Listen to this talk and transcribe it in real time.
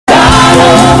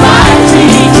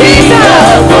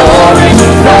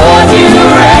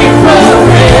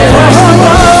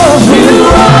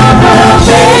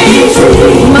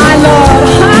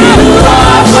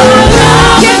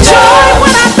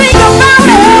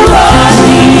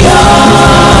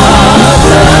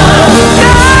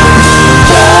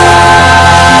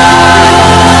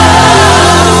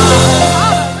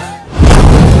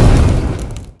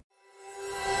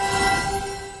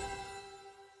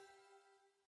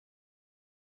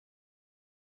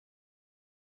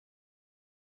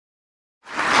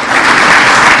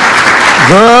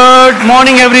Good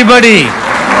morning, everybody.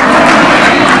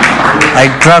 I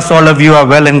trust all of you are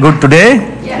well and good today.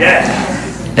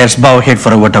 Yes. Let's bow our head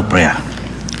for a word of prayer.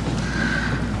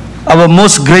 Our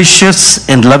most gracious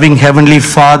and loving Heavenly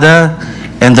Father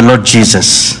and the Lord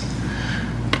Jesus,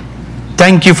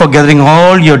 thank you for gathering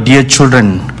all your dear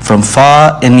children from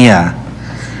far and near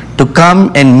to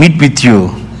come and meet with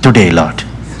you today, Lord.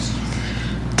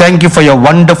 Thank you for your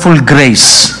wonderful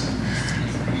grace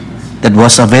that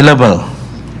was available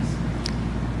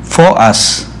for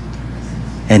us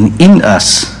and in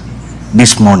us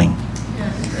this morning.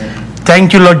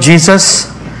 Thank you, Lord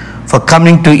Jesus, for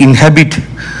coming to inhabit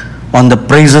on the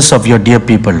praises of your dear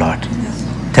people, Lord.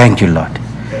 Thank you, Lord.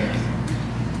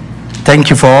 Thank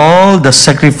you for all the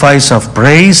sacrifice of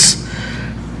praise,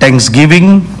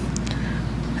 thanksgiving,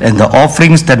 and the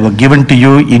offerings that were given to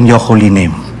you in your holy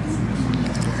name.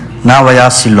 Now I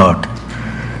ask you, Lord,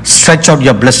 stretch out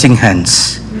your blessing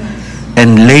hands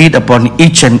and lay it upon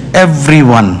each and every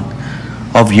one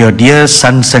of your dear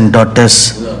sons and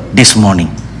daughters this morning.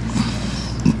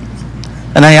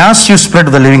 And I ask you, Spirit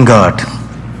of the living God,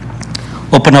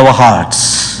 open our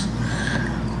hearts,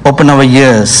 open our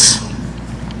ears,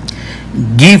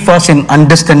 give us an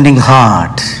understanding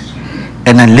heart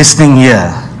and a listening ear,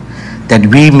 that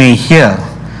we may hear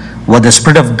what the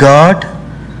Spirit of God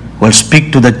will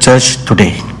speak to the church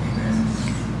today.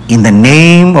 In the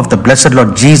name of the blessed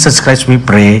Lord Jesus Christ we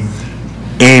pray.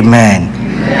 Amen.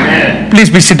 Amen. Please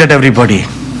be seated, everybody.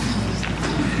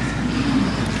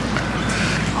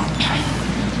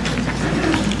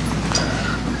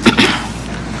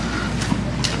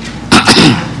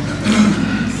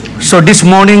 So this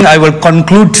morning I will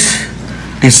conclude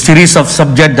this series of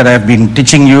subjects that I have been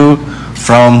teaching you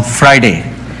from Friday.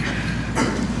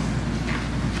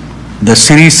 The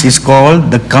series is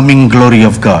called The Coming Glory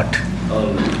of God.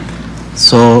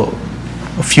 So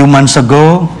a few months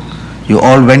ago, you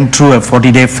all went through a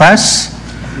 40-day fast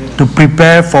to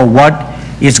prepare for what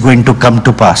is going to come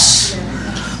to pass.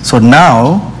 So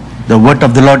now the word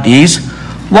of the Lord is,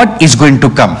 what is going to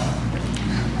come?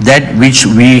 That which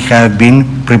we have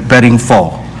been preparing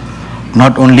for.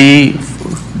 Not only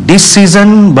this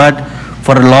season, but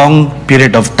for a long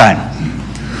period of time.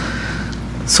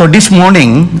 So this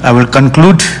morning, I will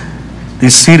conclude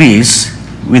this series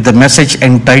with a message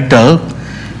entitled,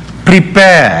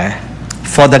 Prepare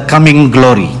for the Coming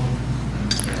Glory.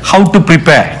 How to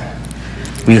prepare?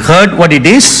 We heard what it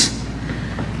is,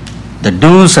 the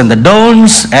do's and the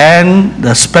don'ts, and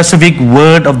the specific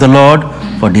word of the Lord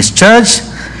for this church.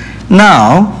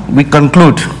 Now we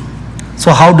conclude.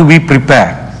 So how do we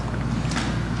prepare?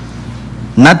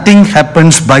 Nothing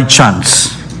happens by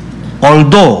chance.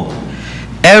 Although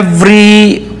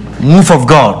every move of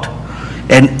God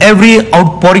and every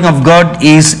outpouring of God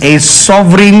is a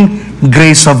sovereign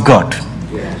grace of God.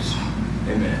 Yes.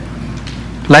 Amen.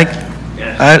 Like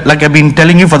I've been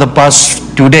telling you for the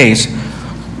past 2 days,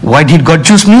 why did God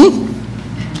choose me?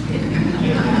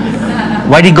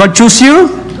 Why did God choose you?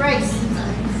 Grace.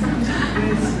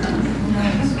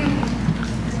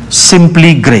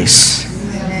 Simply grace.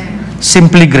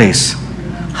 Simply grace.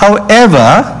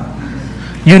 However,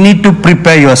 you need to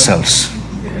prepare yourselves.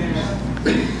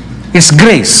 It's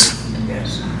grace,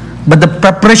 but the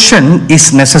preparation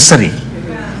is necessary.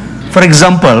 For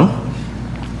example,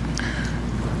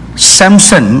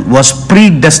 Samson was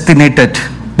predestinated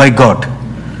by God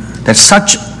that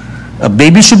such a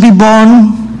baby should be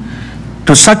born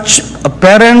to such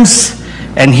parents,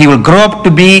 and he will grow up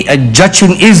to be a judge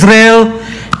in Israel,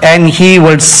 and he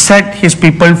will set his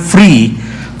people free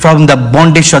from the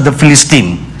bondage of the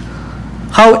Philistine.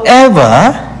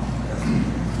 However,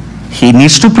 he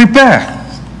needs to prepare.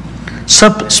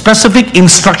 Specific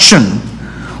instruction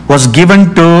was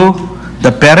given to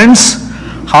the parents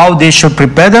how they should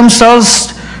prepare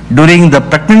themselves during the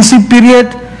pregnancy period,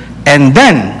 and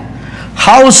then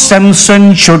how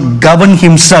Samson should govern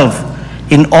himself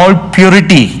in all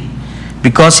purity,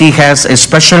 because he has a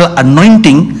special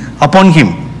anointing upon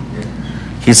him.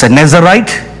 He's a Nazarite,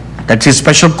 that's his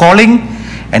special calling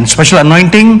and special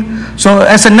anointing. So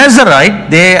as a Nazarite,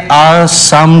 there are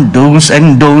some do's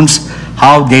and don'ts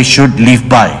how they should live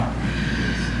by.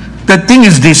 The thing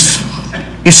is this,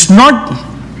 it's not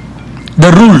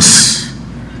the rules.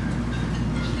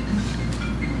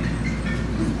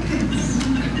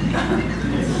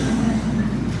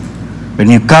 When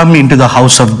you come into the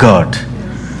house of God,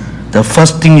 the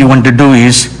first thing you want to do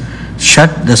is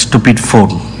shut the stupid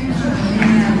phone.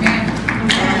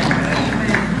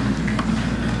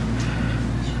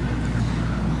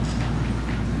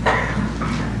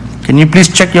 Can you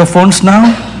please check your phones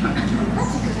now?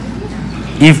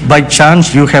 If by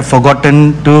chance you have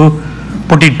forgotten to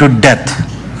put it to death.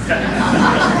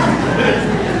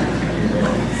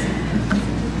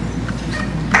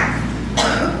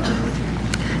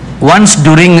 Once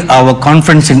during our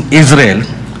conference in Israel,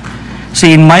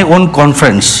 see, in my own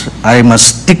conference, I am a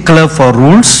stickler for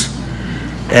rules,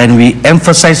 and we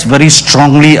emphasize very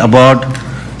strongly about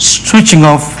switching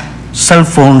off cell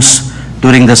phones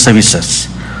during the services.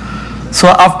 So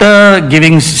after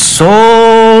giving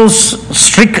so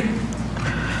strict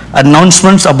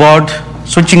announcements about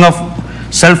switching off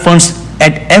cell phones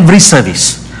at every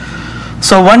service,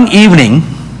 so one evening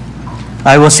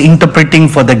I was interpreting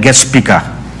for the guest speaker,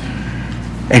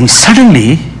 and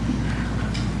suddenly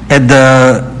at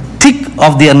the thick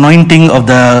of the anointing of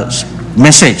the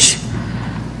message,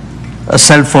 a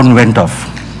cell phone went off.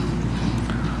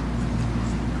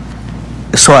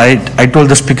 So I told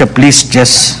the speaker, please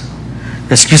just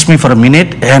excuse me for a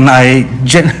minute, and I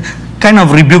kind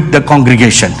of rebuked the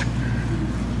congregation.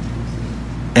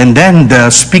 And then the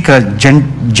speaker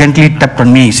gently tapped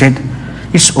on me. He said,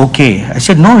 it's okay. I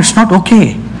said, no, it's not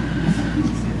okay.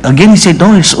 Again he said,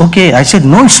 no, it's okay. I said,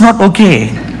 no, it's not okay.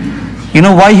 You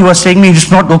know why he was saying me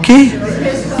it's not okay?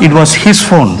 It was his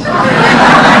phone.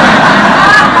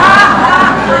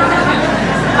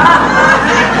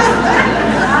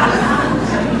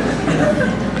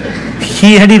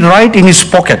 He had it right in his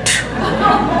pocket.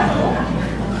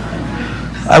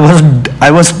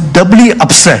 I was doubly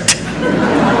upset,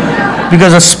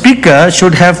 because a speaker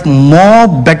should have more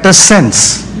better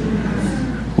sense.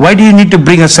 Why do you need to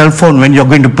bring a cell phone when you're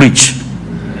going to preach,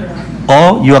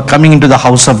 or you are coming into the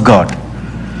house of God?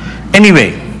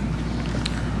 Anyway,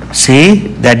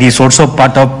 see, that is also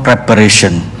part of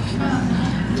preparation.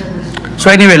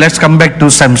 So anyway, let's come back to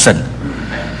Samson.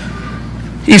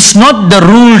 It's not the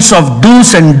rules of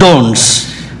do's and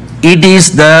don'ts. It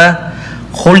is the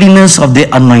holiness of the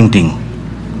anointing.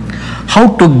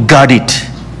 How to guard it?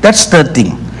 That's the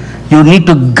thing. You need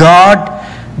to guard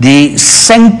the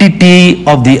sanctity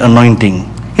of the anointing.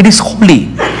 It is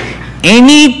holy.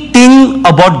 Anything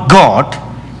about God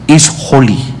is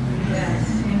holy.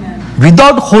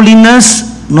 Without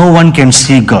holiness, no one can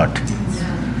see God.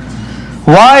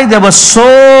 Why there were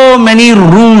so many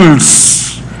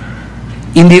rules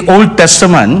in the Old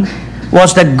Testament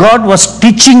was that God was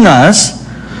teaching us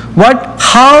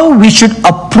how we should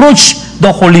approach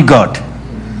the holy God.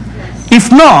 If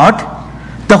not,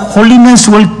 the holiness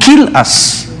will kill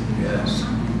us.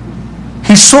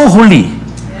 He's so holy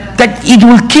that it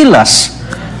will kill us.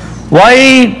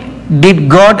 Why did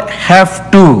God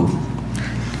have to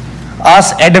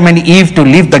ask Adam and Eve to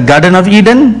leave the Garden of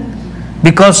Eden?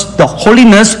 Because the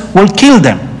holiness will kill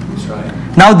them.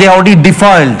 Now they are already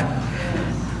defiled.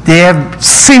 They have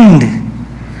sinned,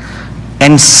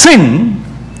 and sin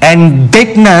and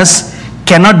deadness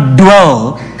cannot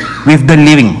dwell with the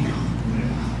living.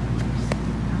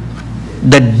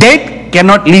 The dead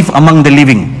cannot live among the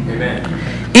living. Amen.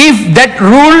 If that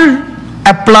rule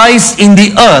applies in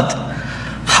the earth,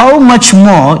 how much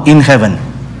more in heaven?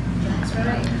 That's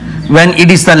right. When it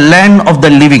is the land of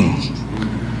the living,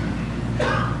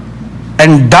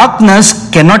 and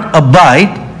darkness cannot abide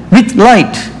with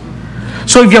light.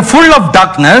 So if you're full of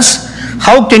darkness,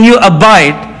 how can you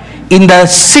abide in the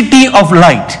city of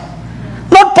light?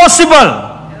 Not possible.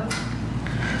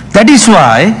 That is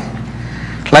why,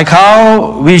 like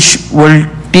how we will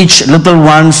teach little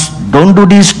ones, don't do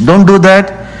this, don't do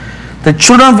that. The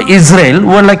children of Israel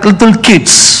were like little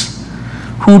kids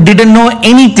who didn't know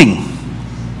anything.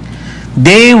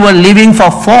 They were living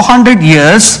for 400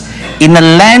 years in a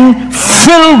land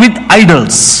filled with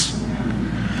idols,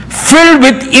 filled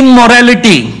with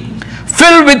immorality,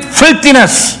 filled with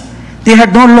filthiness. They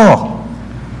had no law.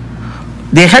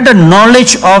 They had a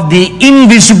knowledge of the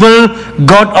invisible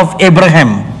God of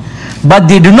Abraham, but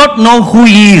they do not know who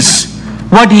he is,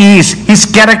 what he is, his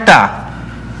character.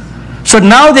 So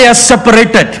now they are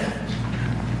separated.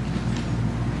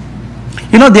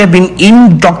 You know, they have been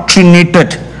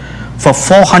indoctrinated for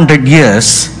 400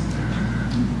 years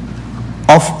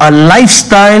of a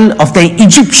lifestyle, of the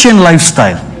Egyptian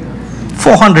lifestyle.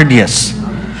 400 years.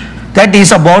 That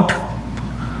is about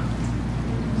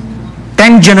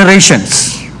 10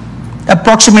 generations.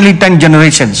 Approximately 10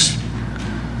 generations.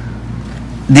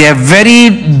 Their very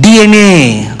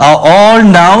DNA are all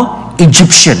now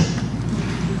Egyptian.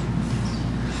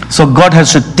 So God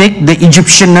has to take the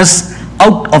Egyptianness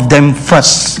out of them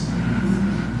first.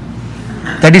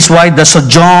 That is why the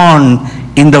sojourn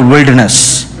in the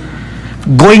wilderness,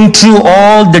 going through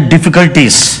all the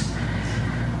difficulties.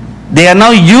 They are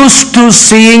now used to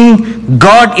seeing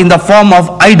God in the form of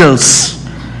idols.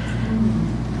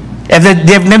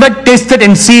 They have never tasted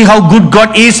and see how good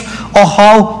God is, or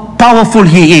how powerful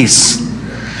He is.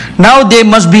 Now they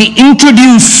must be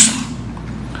introduced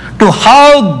to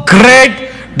how great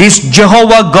this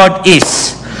Jehovah God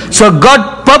is. So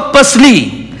God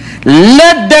purposely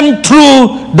led them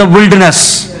through the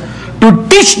wilderness to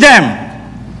teach them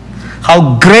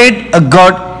how great a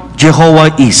God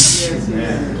Jehovah is.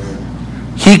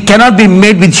 He cannot be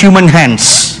made with human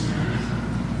hands.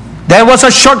 There was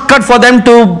a shortcut for them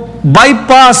to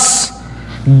bypass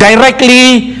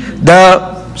directly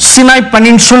the Sinai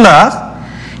Peninsula,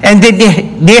 and they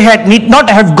need not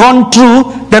have gone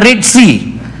through the Red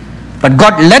Sea. But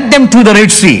God led them through the Red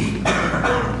Sea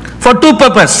for two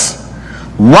purposes.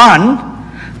 One,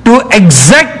 to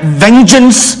exact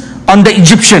vengeance on the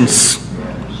Egyptians.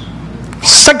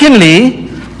 Secondly,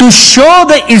 to show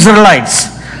the Israelites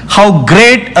how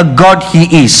great a God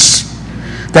He is.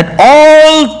 That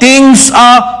all things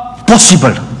are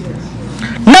possible.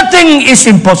 Nothing is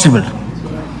impossible.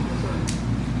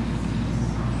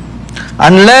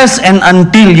 Unless and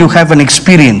until you have an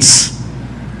experience.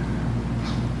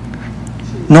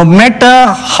 No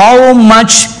matter how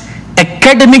much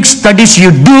academic studies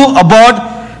you do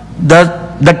about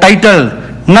the title,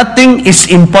 nothing is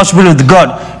impossible with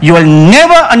God, you will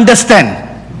never understand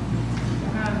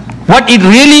what it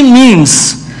really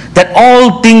means that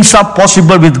all things are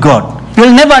possible with God. You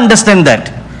will never understand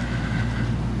that.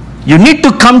 You need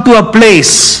to come to a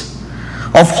place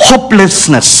of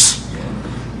hopelessness,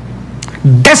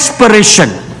 desperation,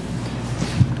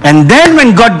 and then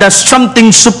when God does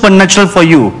something supernatural for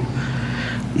you,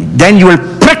 then you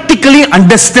will practically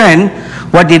understand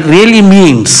what it really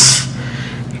means.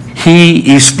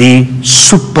 He is the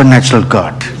supernatural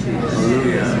God.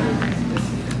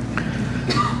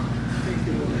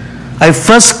 I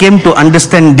first came to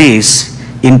understand this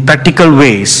in practical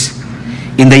ways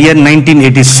in the year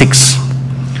 1986.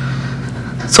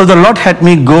 So the Lord had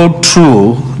me go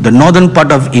through the northern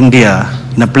part of India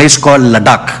in a place called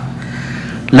Ladakh.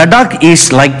 Ladakh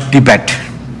is like Tibet.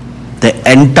 The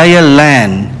entire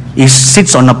land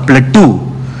sits on a plateau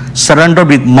surrounded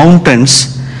with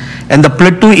mountains, and the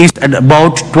plateau is at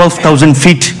about 12,000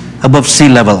 feet above sea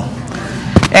level.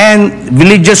 And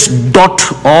villages dot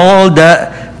all the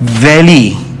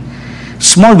valley.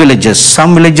 Small villages.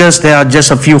 Some villages there are just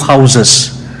a few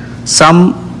houses.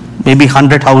 Some maybe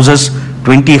 100 houses,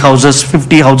 20 houses,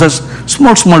 50 houses,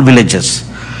 small villages.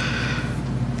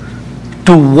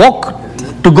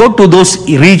 To go to those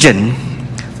region,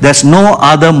 there's no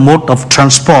other mode of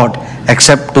transport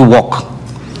except to walk.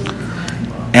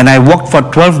 And I walked for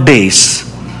 12 days,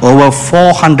 over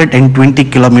 420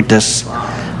 kilometers,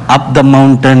 up the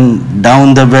mountain,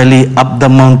 down the valley, up the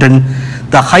mountain.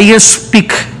 The highest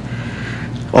peak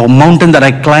or mountain that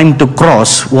I climbed to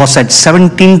cross was at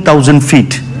 17,000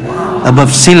 feet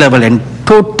above sea level and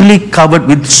totally covered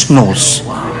with snows.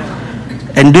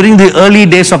 And during the early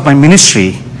days of my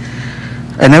ministry,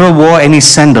 I never wore any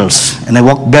sandals and I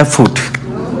walked barefoot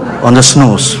on the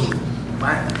snows.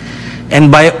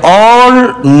 And by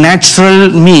all natural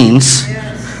means,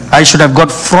 I should have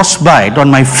got frostbite on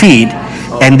my feet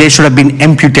and they should have been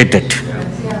amputated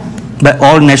by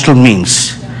all natural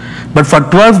means. But for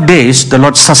 12 days, the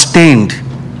Lord sustained,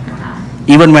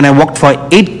 even when I walked for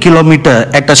 8 kilometers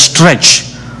at a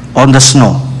stretch on the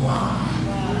snow.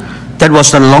 That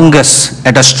was the longest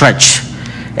at a stretch.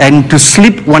 And to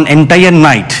sleep one entire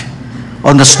night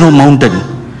on the snow mountain,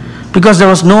 because there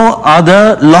was no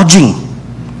other lodging.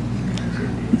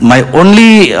 My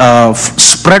only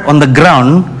spread on the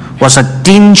ground was a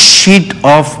thin sheet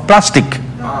of plastic.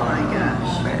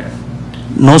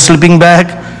 No sleeping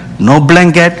bag, no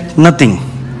blanket, nothing.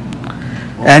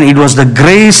 And it was the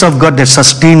grace of God that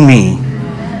sustained me,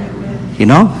 you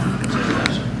know.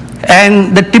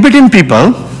 And the Tibetan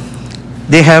people,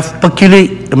 they have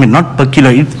not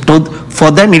peculiar, for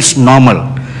them it's normal.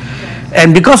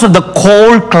 And because of the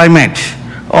cold climate,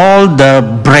 all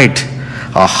the bread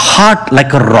are hard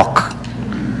like a rock.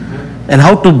 And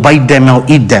how to bite them or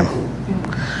eat them?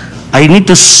 I need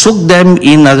to soak them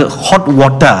in hot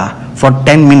water for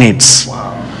 10 minutes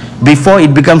before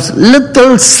it becomes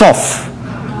little soft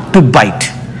to bite.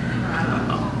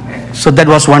 So that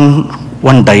was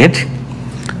one diet.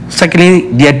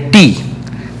 Secondly, their tea.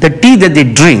 The tea that they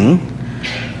drink,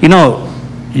 you know,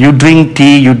 you drink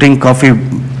tea, you drink coffee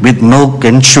with milk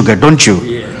and sugar, don't you?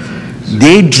 Yes.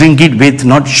 They drink it with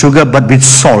not sugar but with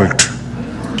salt.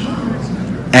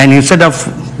 And instead of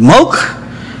milk,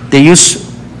 they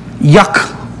use yak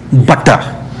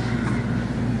butter.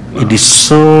 It is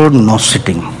so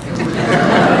nauseating.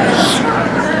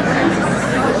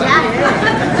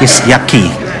 It's yucky.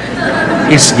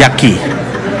 It's yucky.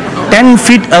 10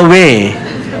 feet away,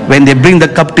 when they bring the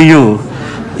cup to you,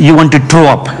 you want to throw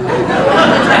up.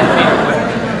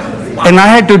 And I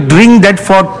had to drink that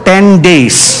for 10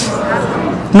 days.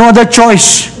 No other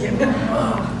choice.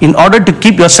 In order to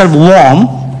keep yourself warm,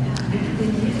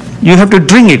 you have to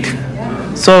drink it.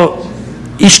 So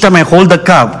each time I hold the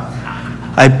cup,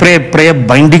 I pray a prayer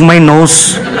binding my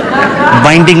nose,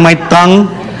 binding my tongue,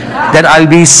 that I'll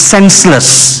be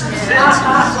senseless,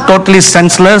 totally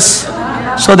senseless,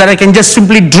 so that I can just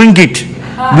simply drink it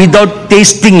without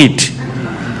tasting it.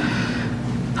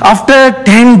 After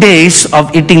 10 days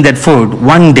of eating that food,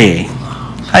 one day,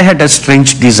 I had a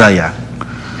strange desire.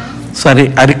 So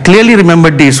I clearly remember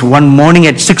this. One morning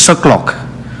at 6 o'clock,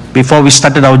 before we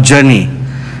started our journey,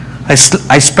 I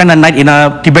spent a night in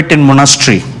a Tibetan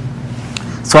monastery.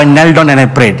 So I knelt down and I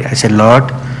prayed. I said,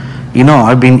 Lord, you know,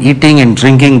 I've been eating and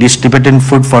drinking this Tibetan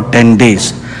food for 10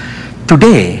 days.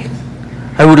 Today,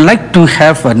 I would like to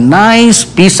have a nice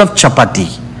piece of chapati.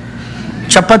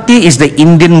 Chapati is the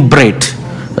Indian bread,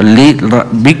 a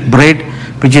big bread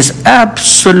which is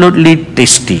absolutely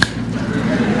tasty.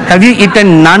 Have you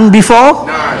eaten naan before?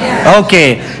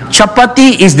 Okay.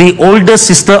 Chapati is the older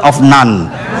sister of naan.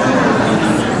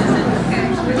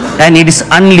 And it is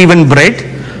unleavened bread,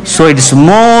 so it is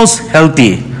most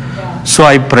healthy. So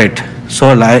I prayed.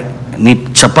 So I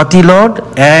need chapati, Lord,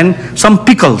 and some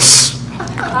pickles,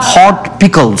 hot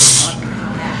pickles,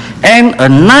 and a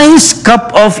nice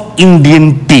cup of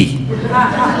Indian tea.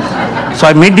 So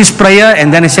I made this prayer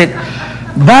and then I said,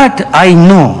 but I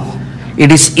know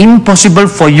it is impossible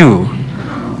for you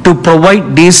to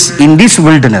provide this in this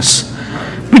wilderness,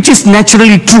 which is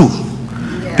naturally true,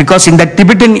 because in that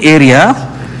Tibetan area,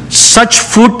 such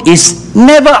food is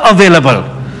never available.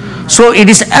 So it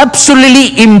is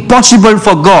absolutely impossible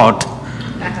for God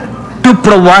to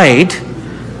provide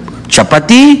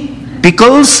chapati,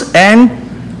 pickles, and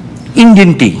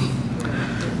Indian tea.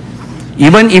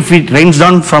 Even if it rains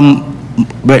down from,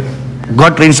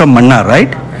 God rains from manna, right?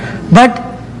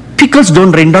 But pickles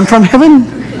don't rain down from heaven.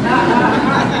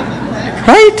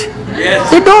 Right?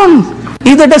 Yes. They don't.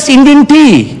 Neither does Indian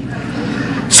tea.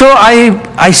 So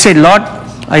I said, Lord,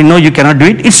 I know you cannot do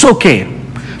it. It's okay.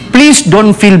 Please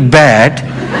don't feel bad.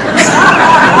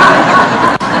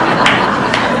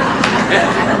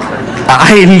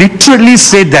 I literally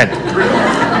said that.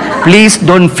 Please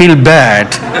don't feel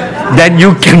bad that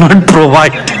you cannot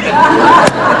provide.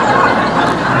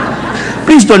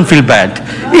 Please don't feel bad.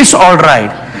 It's all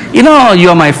right. You know, you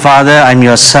are my father, I'm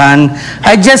your son.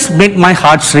 I just make my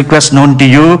heart's request known to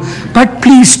you, but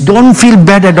please don't feel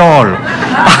bad at all.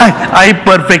 I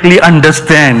perfectly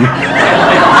understand.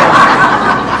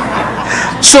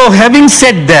 So having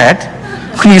said that,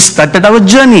 we started our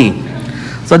journey.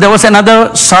 So there was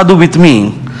another sadhu with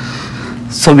me.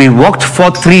 So we walked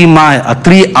for 3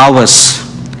 hours,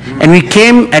 and we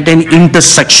came at an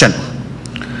intersection.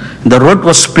 The road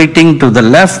was splitting to the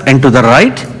left and to the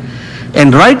right,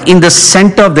 and right in the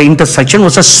center of the intersection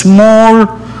was a small,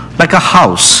 like a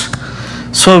house.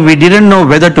 So we didn't know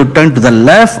whether to turn to the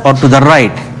left or to the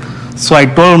right. So I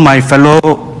told my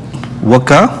fellow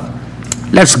worker,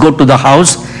 let's go to the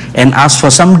house and ask for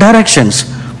some directions,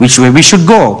 which way we should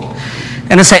go.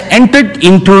 And as I entered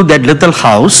into that little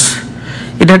house,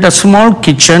 it had a small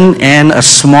kitchen and a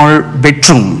small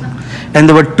bedroom. And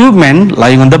there were 2 men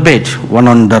lying on the bed, one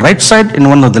on the right side and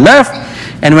one on the left.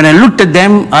 And when I looked at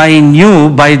them, I knew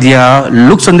by their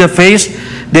looks on their face,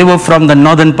 they were from the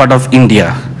northern part of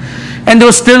India. And they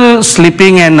were still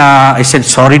sleeping, and I said,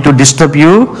 sorry to disturb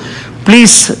you.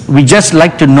 Please, we just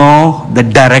like to know the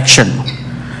direction,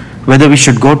 whether we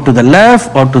should go to the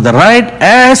left or to the right.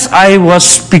 As I was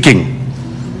speaking,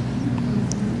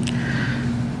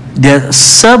 the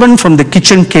servant from the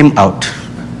kitchen came out,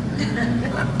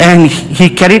 and he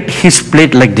carried his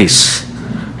plate like this,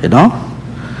 you know.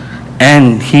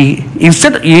 And he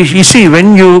said, you see,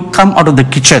 when you come out of the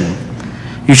kitchen,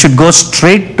 you should go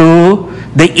straight to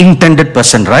the intended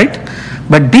person, right?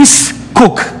 But this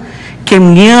cook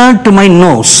came near to my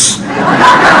nose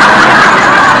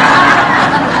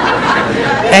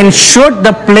and showed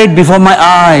the plate before my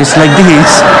eyes like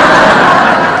this.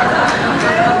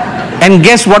 And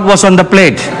guess what was on the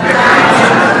plate?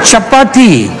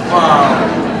 Chapati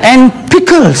and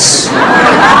pickles.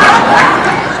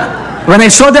 When I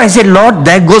saw that, I said, Lord,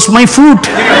 there goes my food.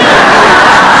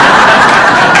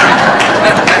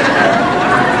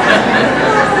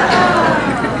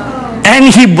 And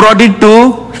he brought it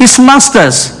to his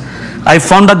masters. I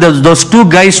found out that those 2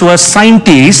 guys were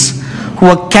scientists who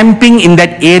were camping in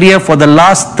that area for the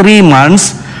last 3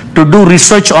 months to do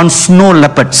research on snow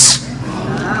leopards.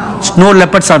 Snow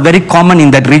leopards are very common in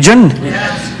that region.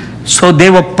 So they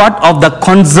were part of the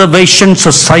conservation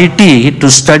society to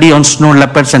study on snow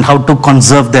leopards and how to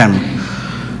conserve them.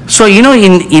 So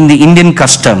in the Indian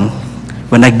custom,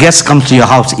 when a guest comes to your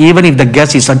house, even if the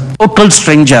guest is a total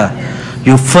stranger,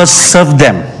 you first serve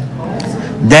them,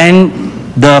 then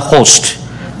the host.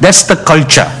 That's the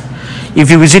culture. If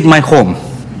you visit my home,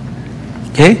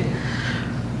 okay,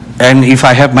 and if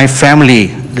I have my family,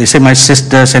 they say my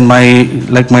sisters and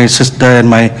my sister and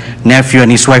my nephew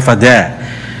and his wife are there,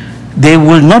 they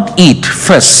will not eat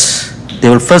first. They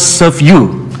will first serve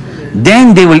you,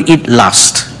 then they will eat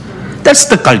last. That's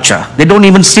the culture. They don't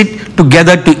even sit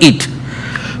together to eat.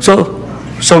 So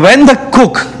when the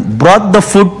cook brought the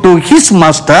food to his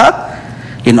master,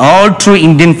 in all true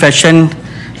Indian fashion,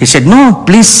 he said, "No,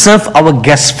 please serve our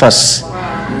guests first."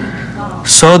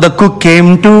 So the cook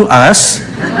came to us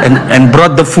and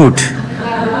brought the food.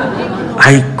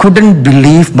 I couldn't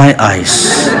believe my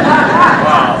eyes.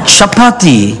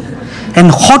 Chapati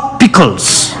and hot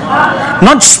pickles,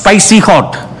 not spicy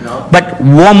hot, but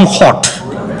warm hot.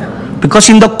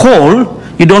 Because in the cold,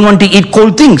 you don't want to eat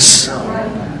cold things.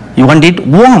 You want it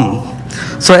warm.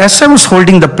 So as I was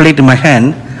holding the plate in my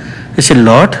hand, I said,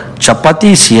 "Lord,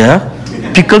 chapati is here,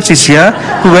 pickles is here,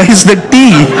 where is the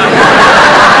tea?"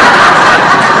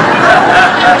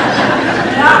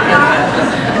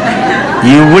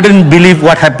 You wouldn't believe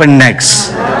what happened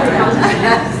next.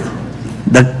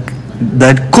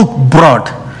 The cook brought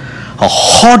a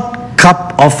hot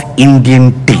cup of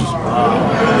Indian tea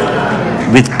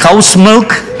with cow's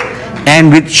milk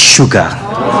and with sugar.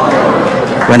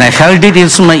 When I held it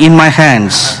in my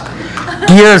hands,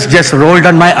 tears just rolled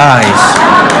on my eyes.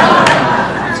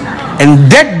 And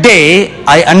that day,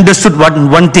 I understood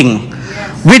one thing.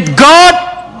 With God,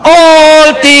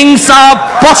 all things are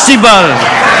possible.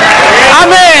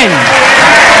 Amen.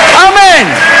 Amen.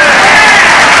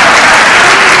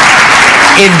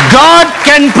 If God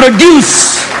can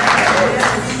produce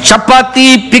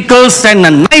chapati, pickles and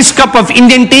a nice cup of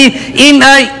Indian tea in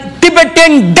a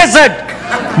Tibetan desert,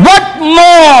 what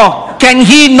more can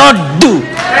He not do?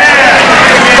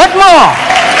 What more?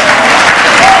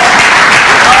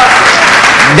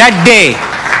 That day,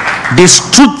 this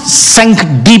truth sank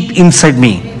deep inside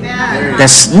me.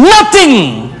 There's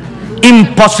nothing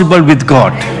impossible with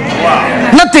God.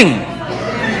 Nothing.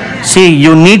 See,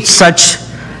 you need such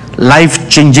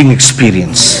life-changing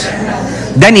experience.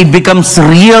 Then it becomes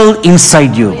real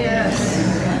inside you.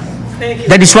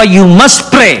 That is why you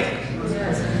must pray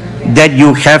that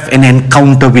you have an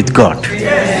encounter with God.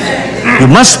 You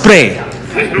must pray.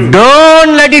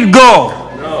 Don't let it go.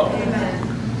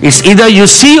 It's either you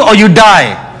see or you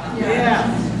die.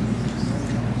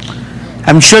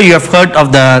 I'm sure you have heard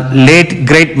of the late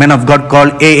great man of God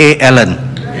called A.A. Allen.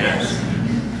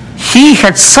 He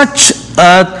had such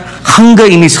a hunger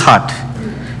in his heart.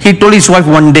 He told his wife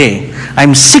one day,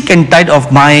 "I'm sick and tired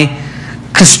of my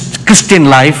Christian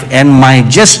life and my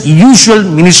just usual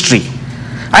ministry.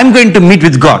 I'm going to meet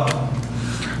with God.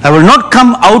 I will not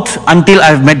come out until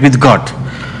I've met with God.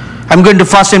 I'm going to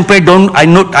fast and pray.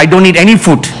 I don't need any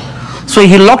food." So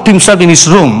he locked himself in his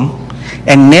room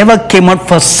and never came out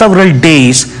for several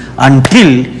days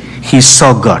until he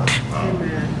saw God.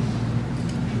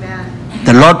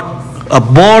 The Lord, a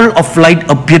ball of light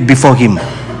appeared before him,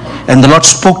 and the Lord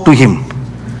spoke to him.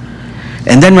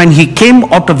 And then when he came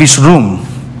out of his room,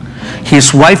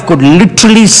 his wife could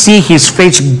literally see his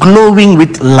face glowing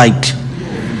with light.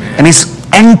 And his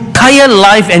entire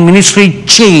life and ministry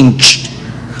changed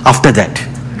after that.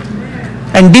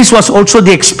 And this was also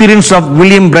the experience of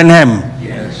William Branham.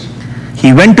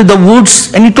 He went to the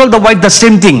woods and he told the wife the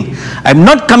same thing. "I'm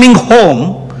not coming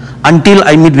home until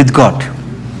I meet with God.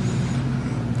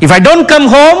 If I don't come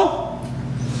home,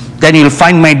 then you'll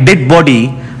find my dead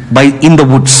body in the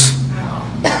woods."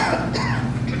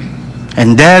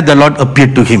 And there the Lord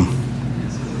appeared to him.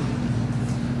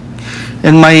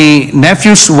 And my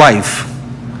nephew's wife,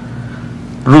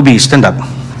 Ruby, stand up.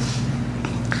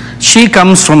 She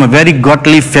comes from a very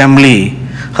godly family.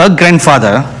 Her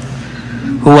grandfather,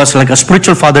 who was like a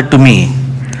spiritual father to me,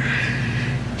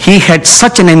 he had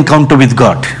such an encounter with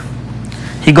God.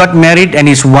 He got married and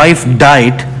his wife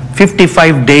died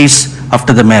 55 days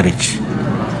after the marriage.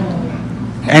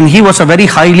 And he was a very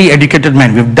highly educated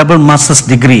man with double master's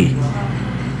degree.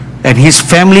 And his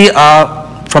family are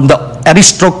from the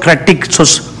aristocratic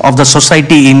of the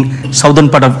society in southern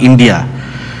part of India.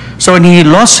 So when he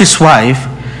lost his wife,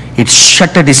 it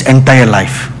shattered his entire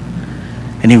life.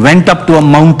 And he went up to a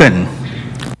mountain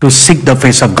to seek the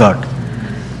face of God.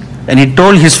 And he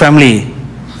told his family,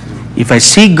 "If I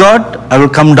see God, I will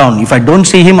come down. If I don't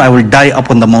see Him, I will die up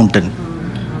on the mountain."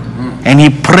 And he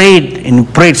prayed and you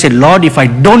prayed, said, Lord, if I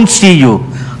don't see you,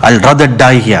 I'll rather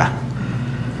die here.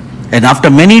 And after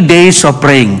many days of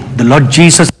praying, the Lord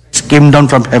Jesus came down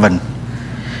from heaven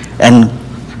and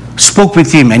spoke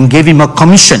with him and gave him a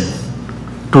commission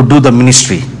to do the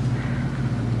ministry.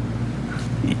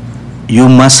 You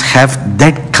must have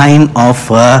that kind of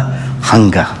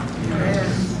hunger.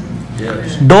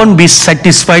 Yes. Don't be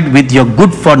satisfied with your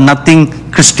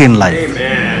good-for-nothing Christian life.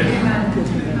 Amen.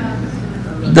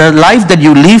 The life that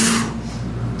you live,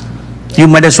 you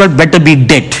might as well better be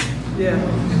dead.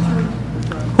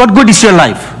 What good is your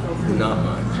life? Not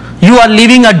much. You are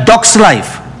living a dog's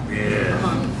life. Yes.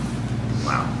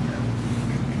 Wow.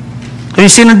 Have you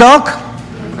seen a dog?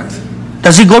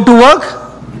 Does he go to work?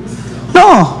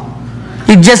 No.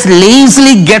 He just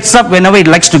lazily gets up whenever he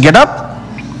likes to get up,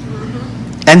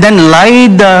 and then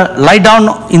lie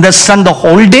down in the sun the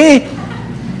whole day,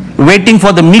 waiting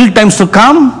for the meal times to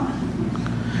come.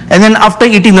 And then after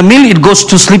eating the meal, it goes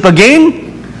to sleep again.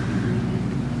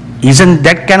 Isn't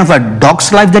that kind of a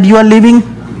dog's life that you are living?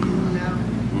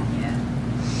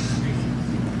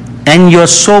 And you are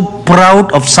so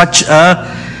proud of such a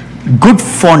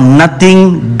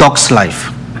good-for-nothing dog's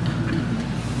life.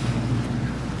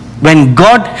 When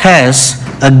God has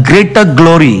a greater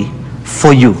glory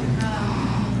for you.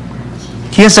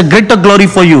 He has a greater glory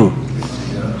for you.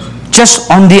 Just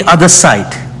on the other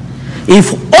side.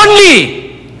 If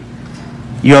only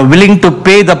you are willing to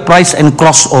pay the price and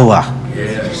cross over.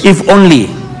 Yes. If only.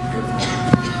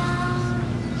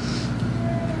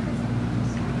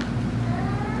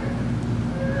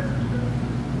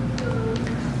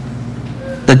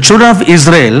 The children of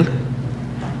Israel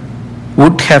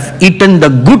would have eaten the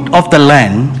good of the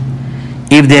land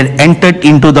if they had entered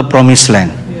into the promised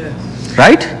land.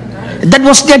 Right? That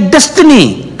was their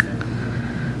destiny.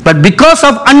 But because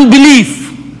of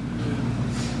unbelief,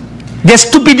 their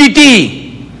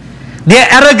stupidity, their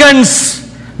arrogance,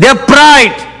 their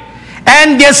pride,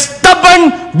 and their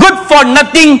stubborn,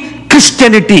 good-for-nothing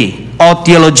Christianity or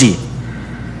theology,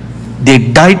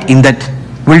 they died in that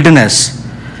wilderness,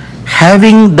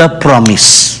 having the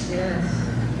promise.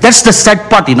 That's the sad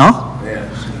part, you know.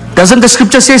 Yes. Doesn't the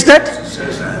scripture says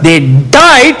that? They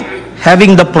died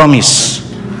having the promise.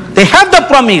 They have the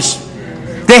promise.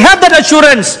 They have that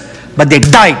assurance, but they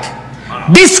died.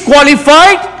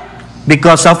 Disqualified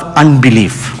because of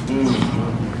unbelief.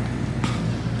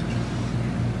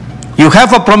 You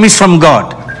have a promise from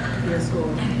God.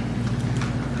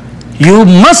 You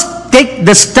must take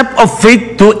the step of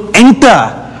faith to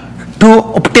enter,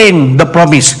 to obtain the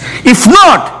promise. If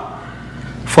not,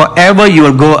 forever you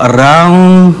will go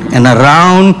around and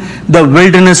around the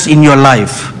wilderness in your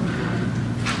life.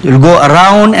 You will go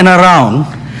around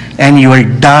and you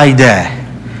will die there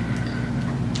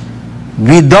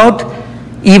without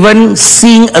even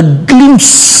seeing a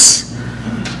glimpse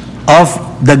of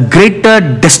the greater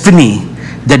destiny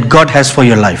that God has for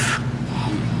your life.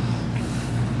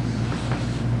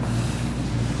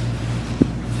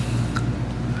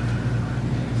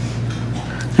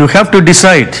 You have to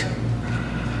decide.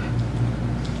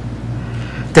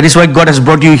 That is why God has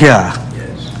brought you here.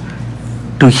 Yes.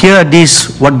 To hear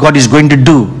this, what God is going to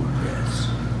do. Yes.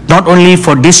 Not only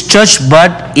for this church,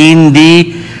 but in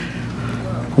the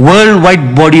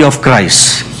worldwide body of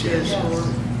Christ. Yes.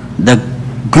 The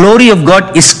glory of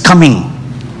God is coming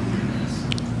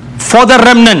for the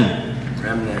remnant.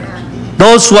 Remnant.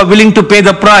 Those who are willing to pay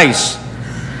the price.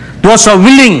 Those who are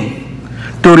willing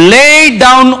to lay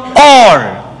down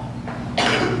all.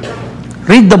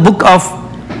 Read the book of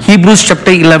Hebrews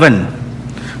chapter 11.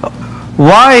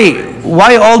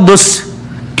 Why all those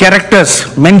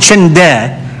characters mentioned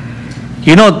there?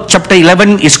 You know, chapter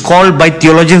 11 is called by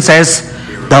theologians as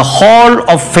the Hall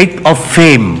of Faith of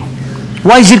Fame.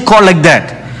 Why is it called like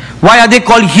that? Why are they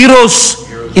called heroes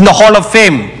in the Hall of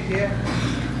Fame?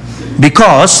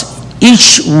 Because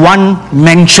each one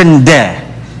mentioned there,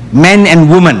 men and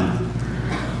women,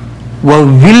 were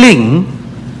willing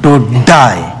to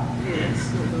die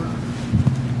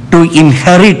to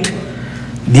inherit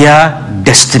their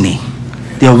destiny.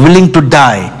 They are willing to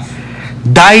die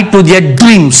to their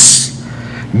dreams,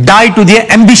 die to their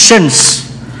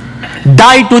ambitions,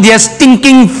 die to their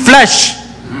stinking flesh,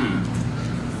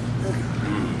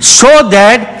 so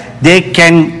that they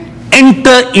can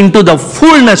enter into the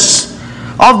fullness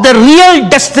of the real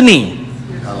destiny.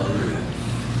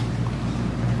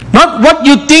 Not what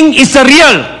you think is the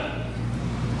real.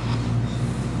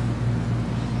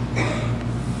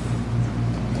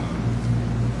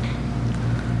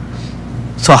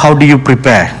 So how do you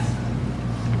prepare?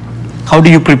 How do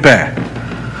you prepare?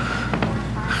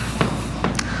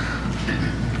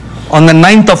 On the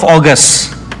 9th of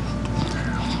August,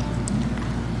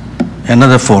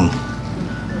 Another phone.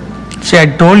 See, I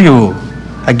told you,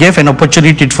 I gave an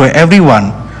opportunity for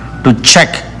everyone to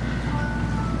check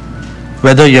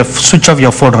whether you switch off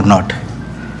your phone or not.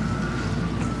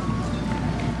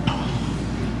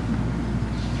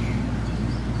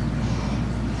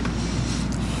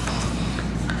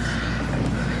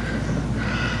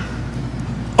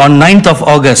 On 9th of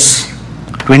August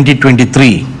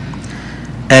 2023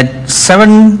 at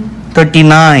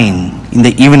 7:39 in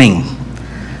the evening,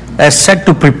 I set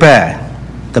to prepare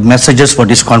the messages for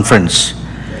this conference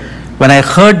when I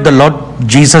heard the Lord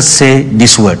Jesus say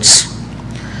these words: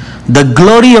 "The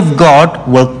glory of God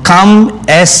will come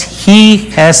as He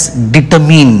has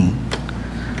determined,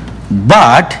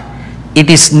 but it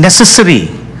is necessary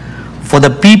for the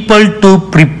people to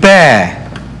prepare,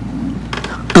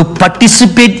 to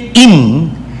participate in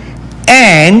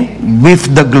and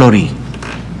with the glory."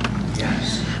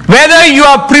 Whether you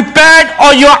are prepared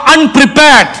or you are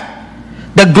unprepared,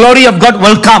 the glory of God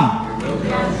will come.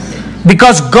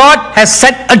 Because God has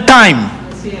set a time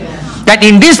that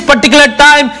in this particular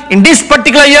time, in this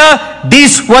particular year,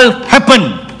 this will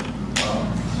happen.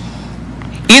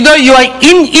 Either you are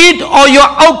in it or you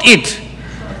are out it.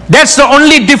 That's the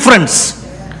only difference.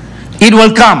 It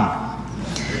will come.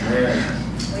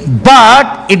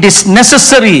 But it is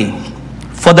necessary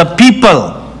for the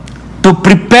people to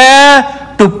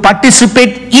prepare, to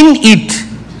participate in it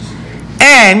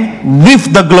and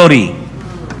with the glory.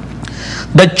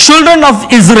 The children of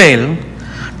Israel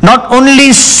not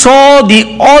only saw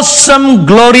the awesome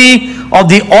glory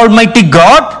of the Almighty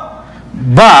God,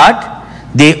 but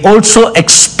they also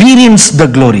experienced the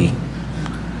glory.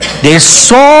 They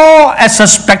saw as a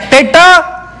spectator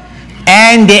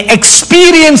and they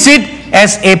experienced it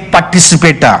as a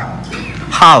participator.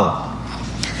 How?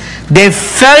 They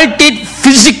felt it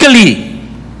physically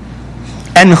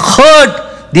and heard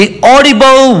the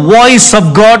audible voice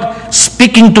of God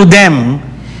speaking to them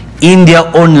in their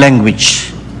own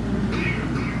language.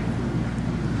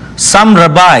 Some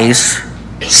rabbis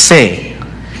say,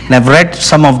 and I've read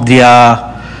some of their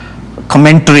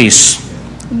commentaries,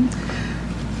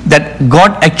 that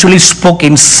God actually spoke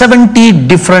in 70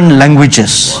 different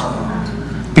languages.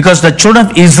 Because the children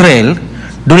of Israel,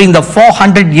 during the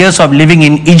 400 years of living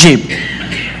in Egypt,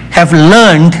 have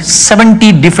learned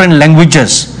 70 different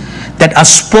languages that are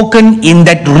spoken in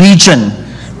that region,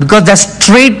 because there's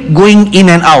trade going in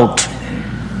and out.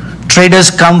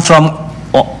 Traders come from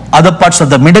other parts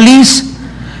of the Middle East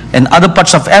and other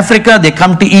parts of Africa. They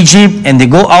come to Egypt and they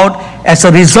go out. As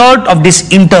a result of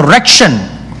this interaction,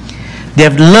 they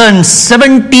have learned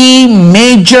 70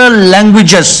 major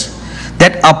languages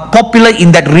that are popular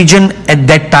in that region at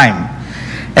that time.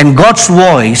 And God's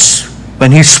voice,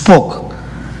 when He spoke,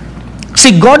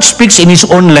 see, God speaks in His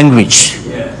own language.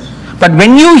 But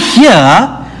when you hear,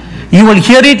 you will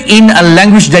hear it in a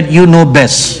language that you know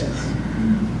best.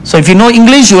 So if you know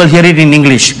English, you will hear it in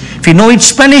English. If you know it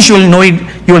Spanish, you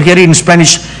will hear it in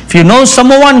Spanish. If you know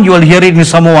Samoan, you will hear it in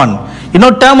Samoan. You know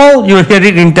Tamil, you will hear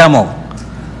it in Tamil.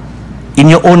 In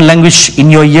your own language, in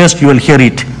your ears, you will hear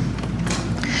it.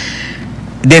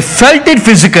 They felt it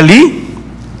physically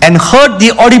and heard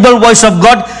the audible voice of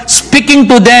God speaking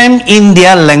to them in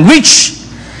their language,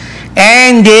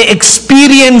 and they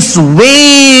experienced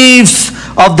waves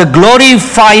of the glory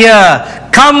fire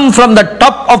come from the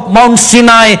top of Mount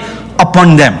Sinai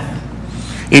upon them.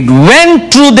 It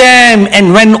went through them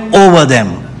and went over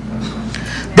them.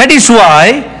 That is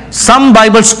why some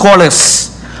Bible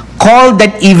scholars call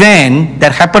that event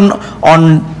that happened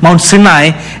on Mount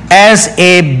Sinai as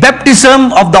a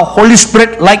baptism of the Holy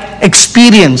Spirit like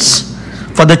experience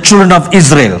for the children of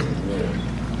Israel.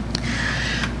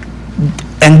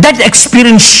 And that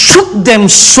experience shook them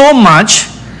so much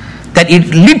that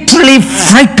it literally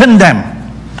frightened them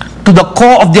to the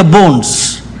core of their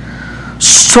bones.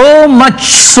 So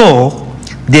much so,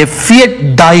 they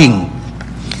feared dying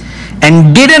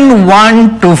and didn't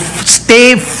want to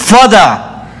stay further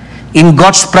in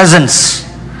God's presence.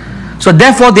 So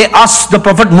therefore they asked the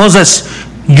prophet Moses,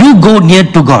 "You go near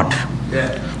to God.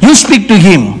 You speak to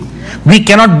Him. We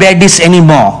cannot bear this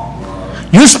anymore.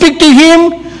 You speak to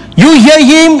Him, you hear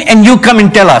Him, and you come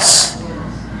and tell us,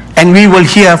 and we will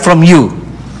hear from you."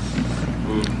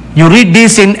 You read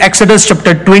this in Exodus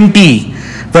chapter 20,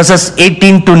 verses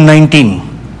 18 to 19.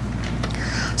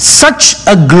 Such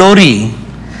a glory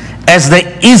as the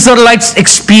Israelites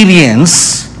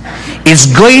experience is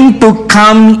going to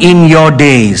come in your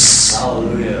days.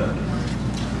 Hallelujah.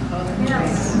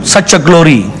 Such a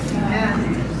glory.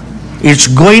 It's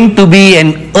going to be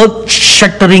an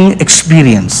earth-shattering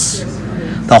experience.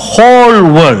 The whole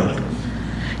world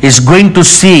is going to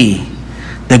see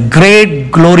the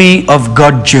great glory of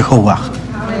God Jehovah.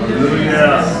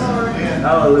 Hallelujah.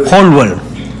 Hallelujah. Whole world.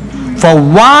 For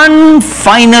one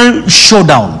final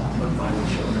showdown.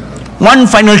 One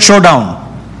final showdown.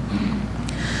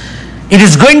 It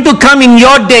is going to come in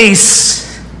your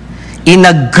days in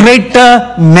a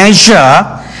greater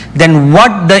measure than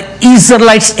what the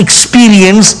Israelites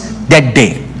experienced that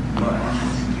day.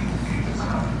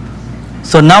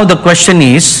 So now the question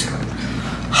is,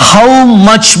 how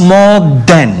much more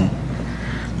then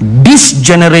this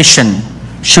generation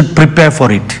should prepare for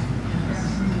it?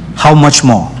 How much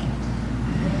more?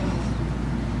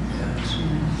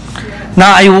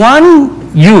 Now I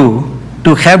want you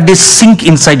to have this sink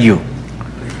inside you.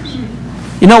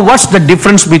 You know what's the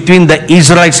difference between the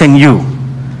Israelites and you?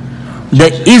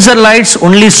 The Israelites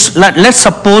only, let's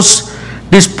suppose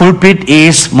this pulpit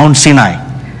is Mount Sinai.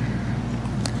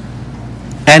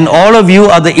 And all of you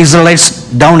are the Israelites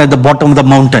down at the bottom of the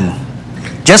mountain.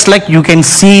 Just like you can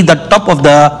see the top of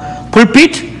the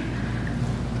pulpit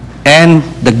and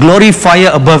the glory fire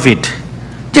above it.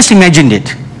 Just imagine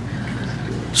it.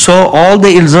 So all the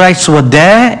Israelites were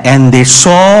there and they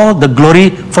saw the glory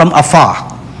from afar.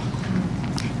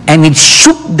 And it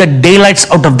shook the daylights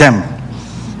out of them.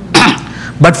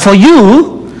 But for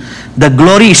you, the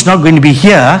glory is not going to be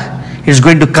here. It's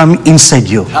going to come inside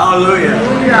you.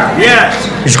 Hallelujah.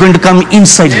 Yes. It's going to come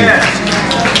inside you. Yes.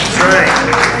 That's right.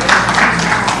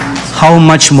 How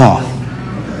much more?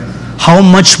 How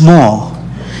much more?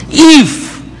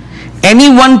 If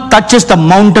anyone touches the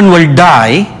mountain will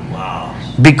die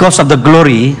because of the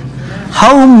glory,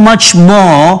 how much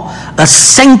more a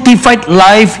sanctified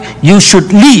life you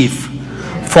should live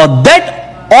for that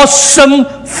awesome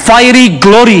fiery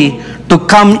glory to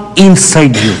come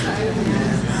inside you.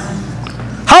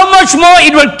 How much more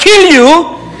it will kill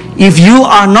you if you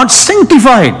are not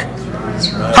sanctified.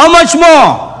 How much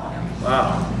more?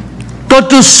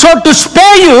 So to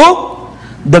spare you,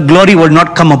 the glory will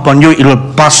not come upon you, it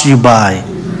will pass you by.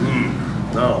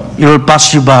 It will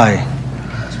pass you by.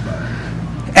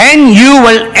 And you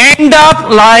will end up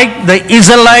like the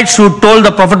Israelites who told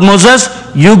the prophet Moses,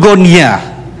 you go near.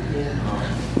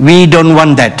 We don't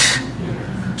want that.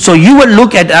 So you will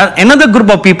look at another group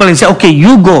of people and say, okay,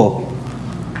 you go.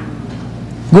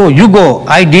 Go, you go.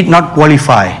 I did not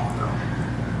qualify.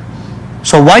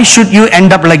 So why should you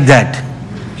end up like that?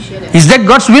 Is that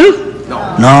God's will?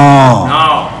 No. No.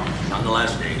 No. Not the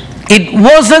last days. It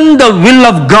wasn't the will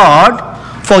of God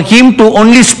for him to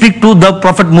only speak to the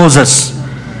prophet Moses.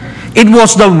 It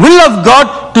was the will of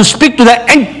God to speak to the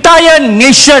entire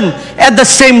nation at the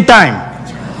same time.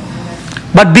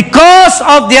 But because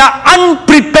of their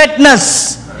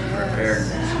unpreparedness,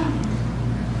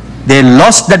 they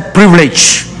lost that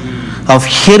privilege of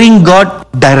hearing God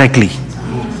directly,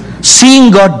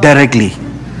 seeing God directly,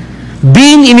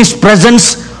 being in His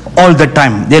presence all the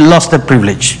time. They lost that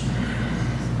privilege.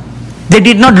 They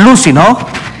did not lose,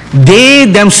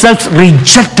 they themselves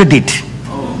rejected it.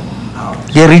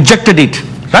 They rejected it,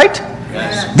 right?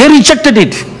 Yes. They rejected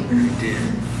it.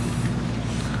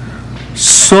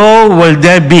 So will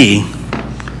there be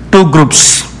two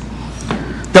groups.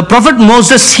 The prophet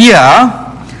Moses here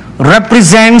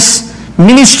represents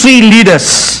ministry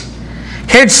leaders,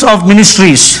 heads of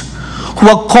ministries who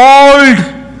are called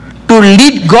to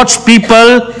lead God's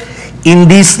people in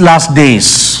these last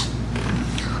days.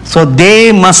 So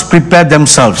they must prepare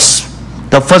themselves.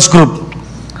 The first group,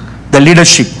 the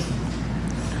leadership.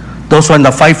 Those who are in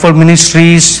the fivefold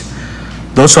ministries,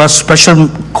 those who are special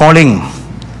calling.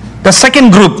 The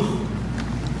second group,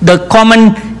 the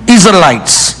common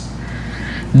Israelites.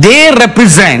 They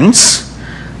represent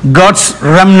God's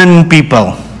remnant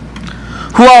people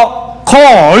who are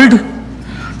called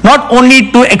not only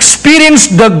to experience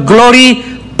the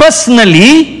glory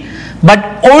personally,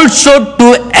 but also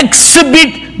to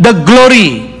exhibit the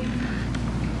glory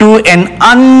to an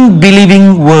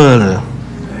unbelieving world.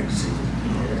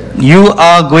 You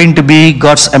are going to be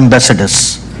God's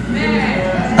ambassadors.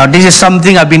 Now this is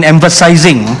something I've been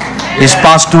emphasizing these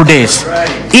past 2 days.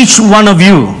 Each one of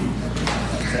you,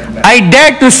 I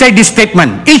dare to say this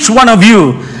statement, each one of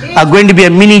you are going to be a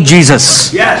mini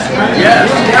Jesus. Yes. Yes.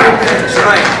 That's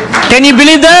right. Can you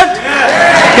believe that?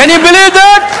 Can you believe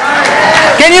that?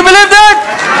 Can you believe that?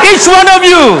 Each one of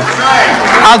you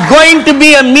are going to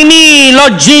be a mini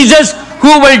Lord Jesus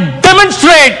who will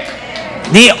demonstrate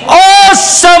the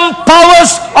awesome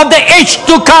powers of the age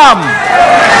to come.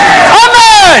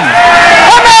 Amen.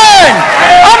 Amen.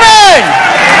 Amen.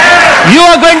 You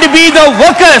are going to be the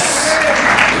workers.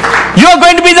 You are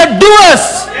going to be the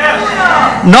doers,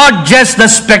 not just the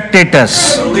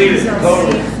spectators.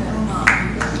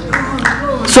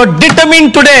 So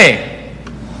determine today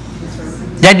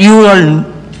That you will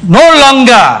no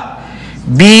longer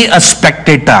be a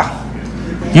spectator.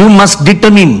 You must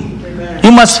determine.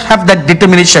 You must have that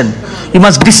determination. You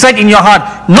must decide in your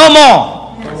heart, no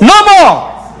more, no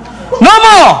more, no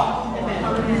more.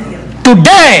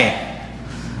 Today,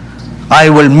 I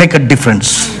will make a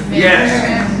difference.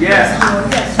 Yes. Yes.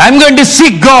 I'm going to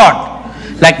seek God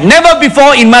like never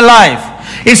before in my life.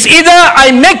 It's either I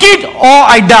make it or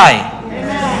I die.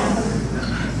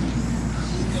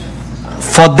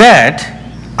 For that,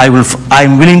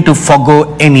 I'm willing to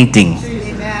forgo anything.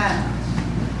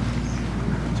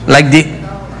 Like the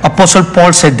Apostle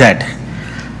Paul said that,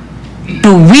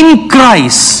 to win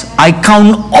Christ, I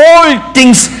count all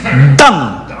things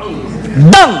dung.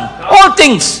 Dung. All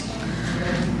things.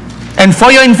 And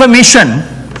for your information,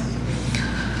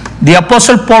 the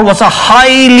Apostle Paul was a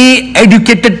highly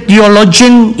educated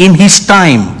theologian in his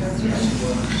time.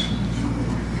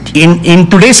 In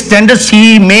today's standards,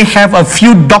 he may have a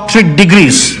few doctorate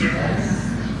degrees.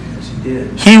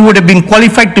 He would have been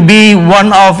qualified to be one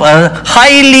of a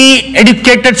highly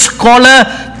educated scholar,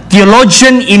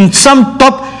 theologian in some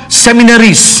top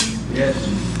seminaries. Yes.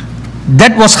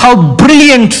 That was how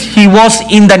brilliant he was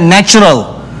in the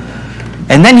natural.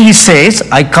 And then he says,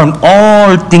 I count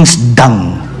all things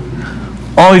dung.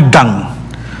 All dung.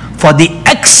 For the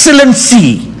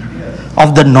excellency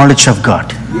of the knowledge of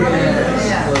God.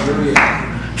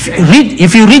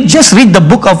 If you read, just read the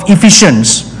book of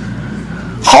Ephesians,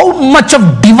 how much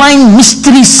of divine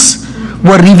mysteries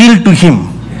were revealed to him.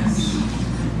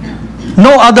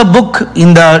 No other book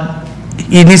in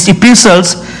his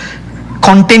epistles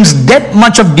contains that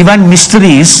much of divine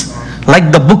mysteries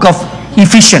like the book of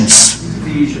Ephesians.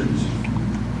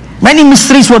 Many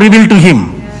mysteries were revealed to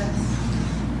him.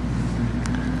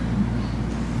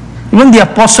 Even the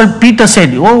Apostle Peter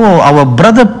said, oh, our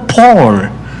brother Paul,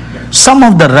 some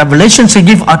of the revelations he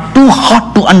gives are too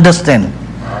hard to understand.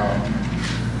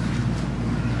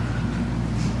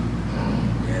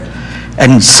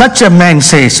 And such a man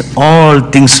says, all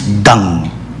things dung.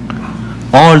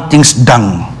 All things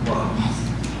dung.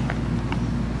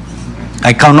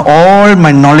 I count all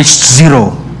my knowledge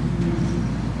zero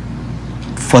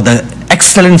for the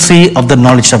excellency of the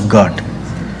knowledge of God.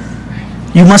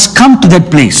 You must come to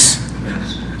that place.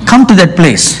 Come to that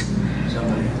place.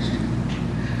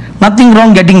 Nothing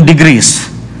wrong getting degrees.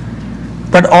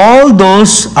 But all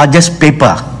those are just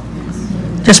paper.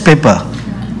 Just paper.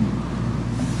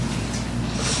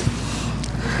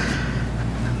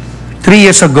 3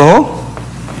 years ago,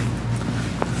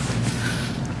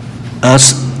 a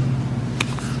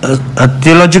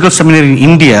theological seminary in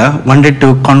India wanted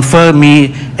to confer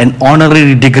me an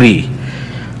honorary degree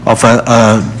of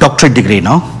a doctorate degree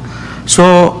now.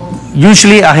 So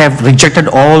usually I have rejected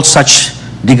all such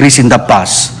degrees in the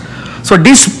past. So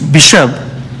this bishop,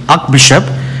 archbishop,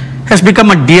 has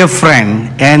become a dear friend,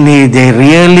 and they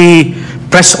really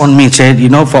pressed on me, said, you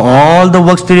know, for all the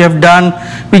works that you have done,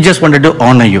 we just wanted to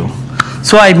honor you.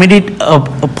 So I made it a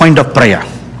point of prayer.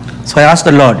 So I asked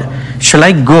the Lord, shall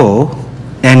I go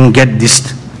and get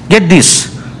this? Get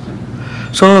this.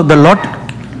 So the Lord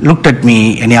looked at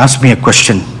me and he asked me a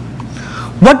question.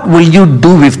 What will you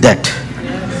do with that?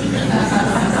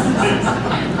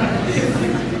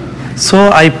 So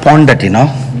I pondered,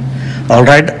 all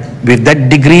right, with that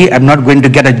degree, I'm not going to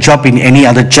get a job in any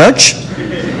other church,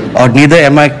 or neither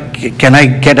can I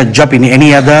get a job in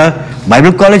any other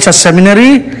Bible college or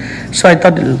seminary. So I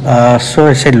thought, so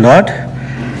I said, Lord,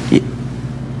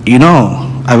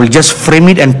 I will just frame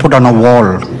it and put on a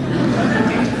wall.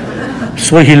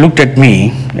 So he looked at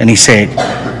me and he said,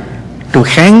 to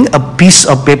hang a piece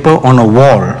of paper on a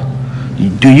wall,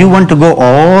 do you want to go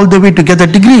all the way to get a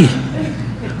degree?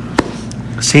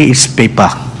 Say it's paper.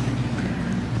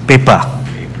 Paper.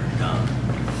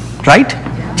 Right?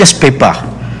 Just paper.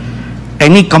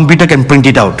 Any computer can print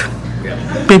it out.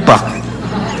 Paper.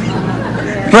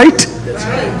 Right?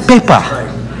 Paper.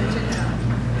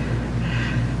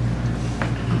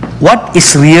 What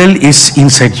is real is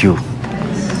inside you.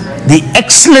 The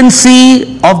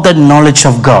excellency of the knowledge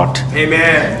of God.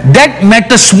 Amen. That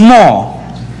matters more.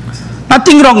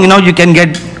 Nothing wrong, you can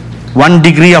get one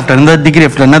degree after another degree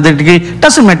after another degree.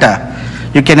 Doesn't matter.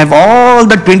 You can have all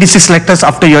the 26 letters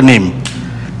after your name.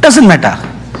 Doesn't matter.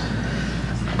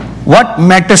 What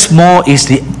matters more is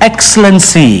the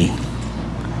excellency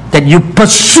that you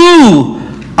pursue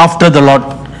after the Lord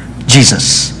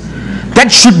Jesus. That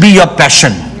should be your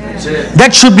passion.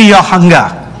 That should be your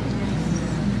hunger.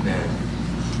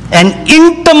 And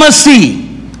intimacy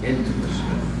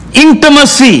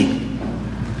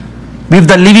with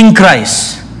the living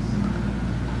Christ.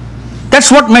 That's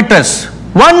what matters.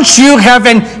 Once you have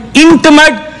an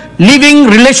intimate, living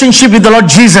relationship with the Lord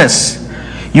Jesus,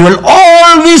 you will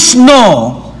always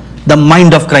know the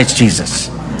mind of Christ Jesus.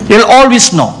 You will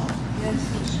always know.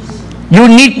 You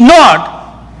need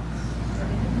not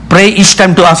pray each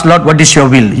time to ask, Lord, what is your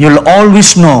will? You will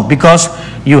always know, because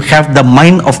you have the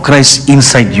mind of Christ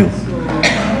inside you.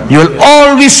 You will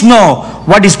always know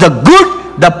what is the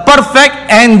good, the perfect,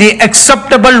 and the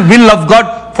acceptable will of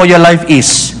God for your life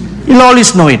is. You will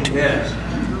always know it. Yes.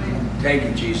 Thank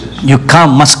you, Jesus. You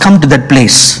must come to that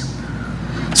place.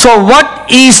 So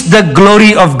what is the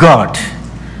glory of God?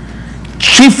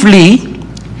 Chiefly,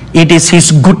 it is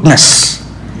His goodness.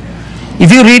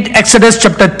 If you read Exodus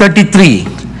chapter 33,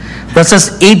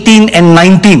 verses 18 and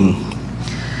 19,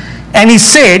 and He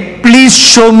said, please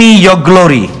show me your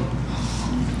glory.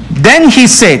 Then He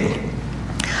said,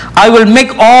 I will make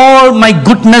all my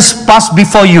goodness pass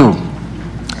before you,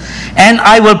 and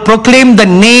I will proclaim the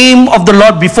name of the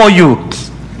Lord before you.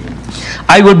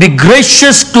 I will be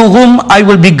gracious to whom I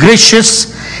will be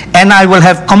gracious, and I will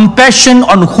have compassion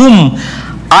on whom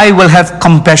I will have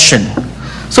compassion.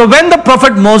 So when the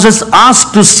prophet Moses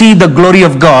asked to see the glory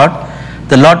of God,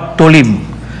 the Lord told him,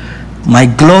 my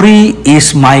glory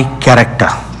is my character.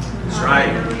 That's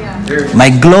right. My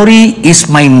glory is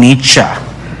my nature.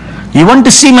 You want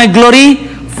to see my glory?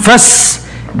 First,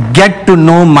 get to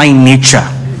know my nature.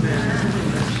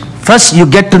 First, you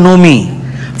get to know me.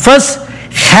 First,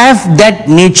 have that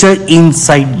nature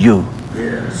inside you.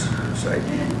 Yes. That's right.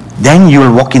 Then you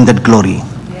will walk in that glory.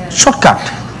 Shortcut.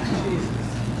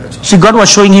 See, God was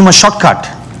showing him a shortcut.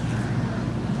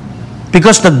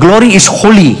 Because the glory is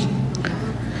holy.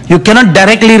 You cannot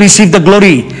directly receive the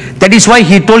glory. That is why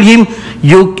He told him,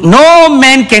 no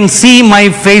man can see my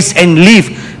face and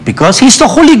live, because He's the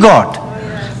holy God.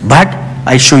 But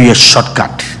I show you a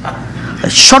shortcut. The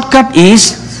shortcut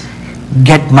is,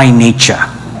 get my nature.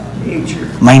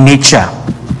 My nature.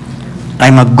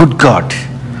 I'm a good God,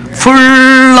 full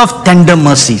of tender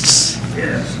mercies,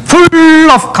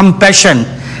 full of compassion.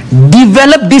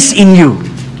 Develop this in you.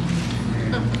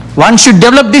 Once you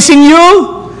develop this in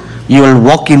you, you will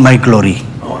walk in my glory.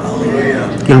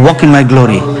 You'll walk in my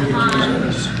glory.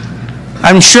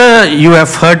 I'm sure you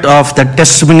have heard of the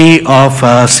testimony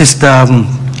of Sister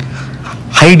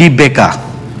Heidi Baker,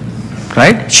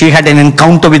 right? She had an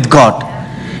encounter with God,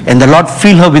 and the Lord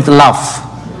filled her with love.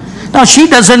 Now, she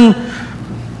doesn't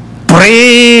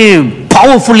pray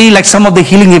powerfully like some of the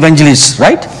healing evangelists,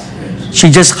 right? She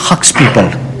just hugs people.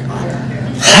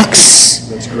 Hugs.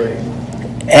 That's great.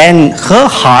 And her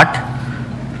heart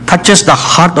touches the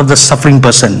heart of the suffering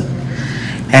person.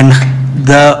 And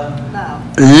the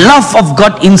love of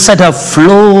God inside her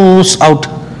flows out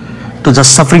to the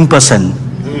suffering person.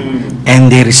 And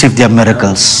they receive their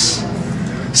miracles.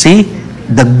 See,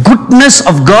 the goodness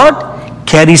of God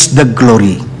carries the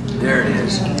glory. There it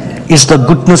is. It's the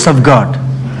goodness of God.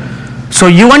 So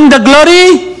you want the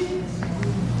glory?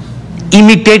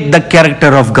 Imitate the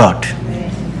character of God.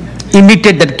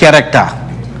 Imitate that character.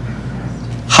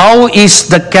 How is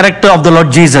the character of the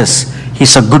Lord Jesus?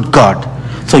 He's a good God.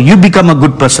 So you become a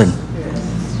good person.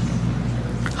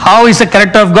 How is the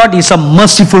character of God? He's a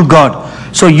merciful God.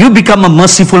 So you become a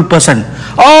merciful person.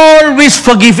 Always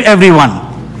forgive everyone.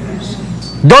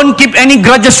 Don't keep any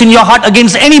grudges in your heart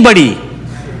against anybody.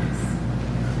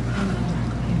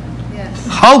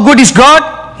 How good is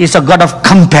God? He's a God of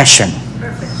compassion.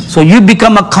 So you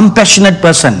become a compassionate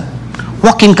person.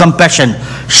 Walk in compassion.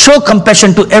 Show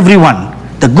compassion to everyone.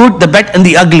 The good, the bad, and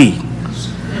the ugly.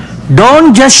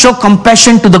 Don't just show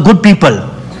compassion to the good people.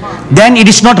 Then it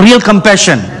is not real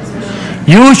compassion.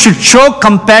 You should show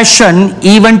compassion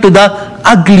even to the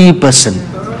ugly person.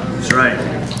 That's right.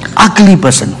 Ugly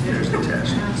person. Here's the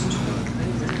test.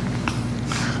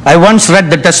 I once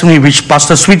read the testimony which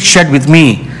Pastor Sweet shared with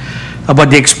me about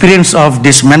the experience of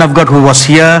this man of God who was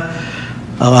here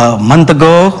a month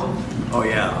ago, Oh,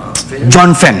 yeah.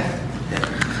 John Fenn.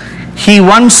 He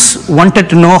once wanted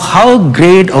to know how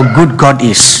great or good God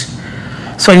is.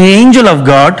 So an angel of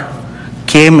God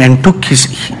came and took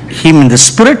him in the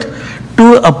spirit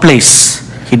to a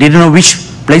place. He didn't know which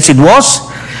place it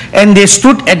was. And they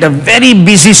stood at a very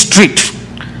busy street.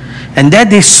 And there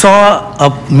they saw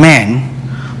a man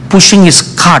pushing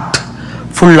his cart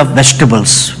full of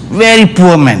vegetables. Very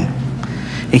poor man.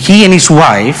 He and his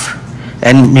wife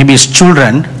and maybe his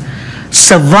children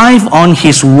survive on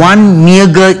his one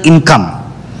meager income.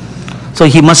 So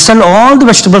he must sell all the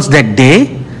vegetables that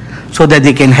day so that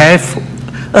they can have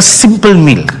a simple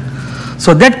meal.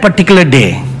 So that particular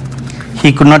day,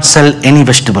 he could not sell any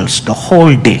vegetables the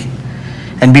whole day.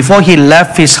 And before he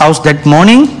left his house that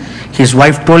morning, his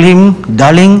wife told him,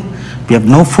 darling, we have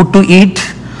no food to eat.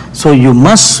 So you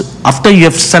must, after you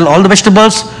have sell all the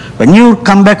vegetables, when you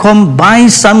come back home, buy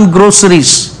some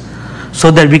groceries so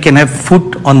that we can have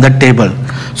food on the table.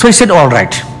 So he said, all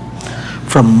right.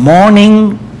 From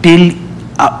morning till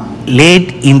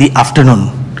late in the afternoon,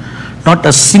 not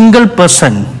a single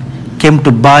person came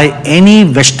to buy any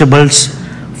vegetables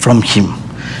from him.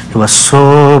 He was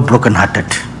so broken-hearted.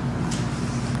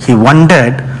 He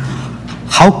wondered,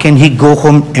 how can he go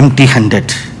home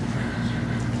empty-handed?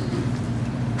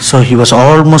 So he was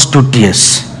almost to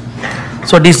tears.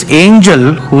 So this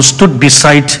angel who stood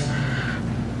beside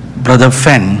Brother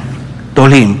Fen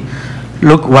told him,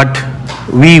 look what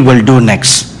we will do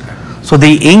next. So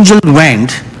the angel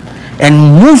went and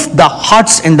moved the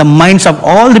hearts and the minds of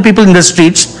all the people in the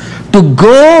streets to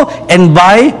go and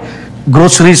buy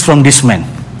groceries from this man.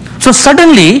 So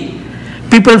suddenly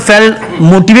people felt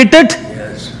motivated,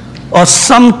 or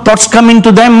some thoughts come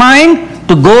into their mind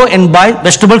to go and buy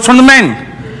vegetables from the man.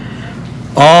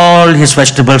 All his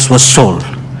vegetables were sold,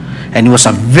 and he was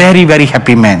a very, very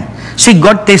happy man. See,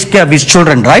 God takes care of his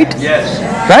children, right? Yes.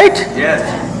 Right? Yes.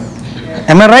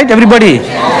 Am I right, everybody?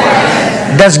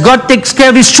 Always. Does God take care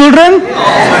of his children?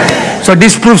 Always. So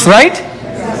this proves right?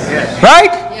 Yes.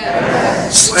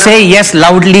 Right? Say yes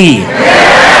loudly.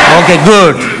 Yes. Okay,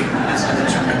 good.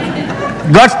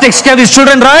 God takes care of his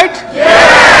children, right?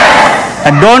 Yes.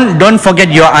 And don't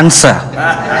forget your answer.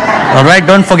 All right,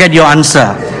 don't forget your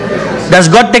answer. Does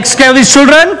God take care of his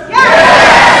children?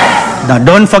 Yes. Now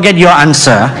don't forget your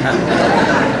answer.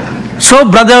 So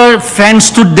Brother Fan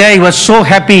stood there. He was so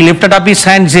happy. He lifted up his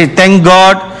hands. He said, thank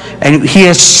God. And he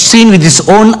has seen with his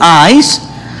own eyes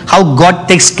how God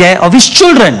takes care of his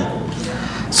children.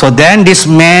 So then this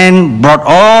man brought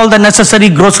all the necessary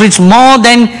groceries, more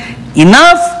than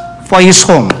enough for his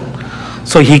home.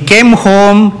 So he came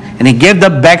home and he gave the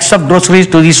bags of groceries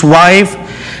to his wife.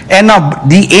 And now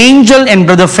the angel and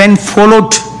Brother Fen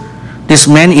followed this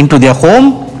man into their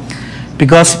home,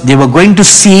 because they were going to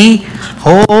see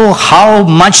how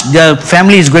much the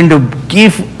family is going to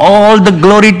give all the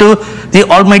glory to the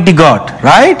Almighty God,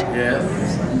 right?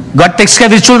 Yes. God takes care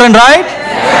of his children, right?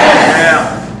 Yeah.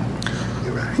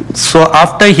 So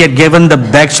after he had given the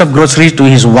bags of groceries to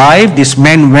his wife, this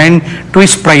man went to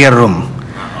his prayer room.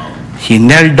 He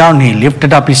knelt down, he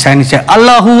lifted up his hand, he said,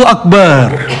 Allahu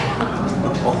Akbar.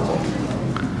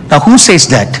 Now who says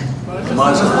that?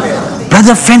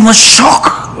 Brother Fen was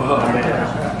shocked.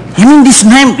 You mean this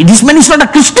man is not a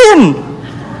Christian.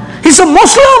 He's a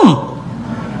Muslim.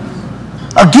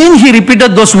 Again he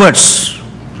repeated those words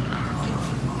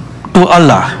to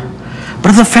Allah.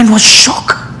 Brother Fen was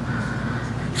shocked.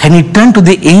 And he turned to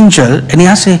the angel and he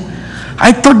asked,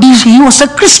 I thought he was a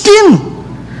Christian.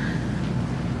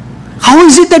 How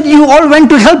is it that you all went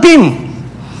to help him?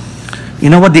 You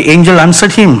know what the angel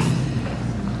answered him?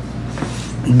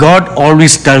 God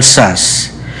always tells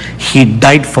us he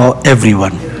died for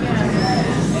everyone.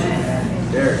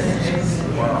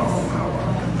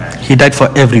 He died for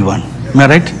everyone. Am I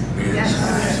right?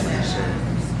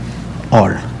 All.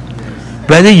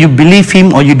 Whether you believe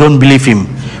him or you don't believe him,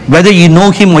 whether you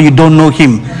know him or you don't know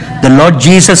him, the Lord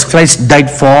Jesus Christ died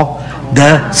for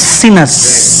the sinners.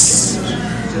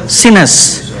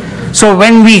 Sinners. So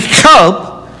when we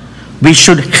help, we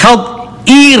should help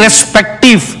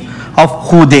irrespective of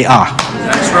who they are.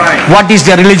 That's right. What is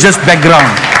their religious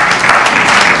background?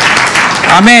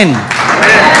 Amen.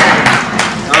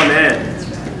 Amen.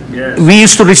 Yes. We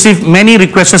used to receive many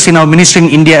requests in our ministry in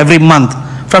India every month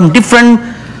from different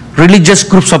religious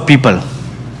groups of people.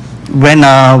 When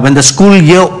the school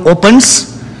year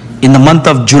opens in the month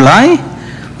of July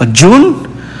or June,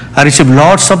 I receive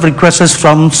lots of requests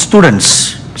from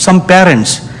students, some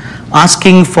parents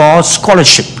asking for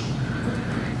scholarship.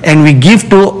 And we give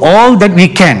to all that we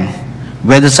can,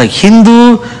 whether it's a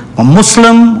Hindu, a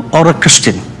Muslim or a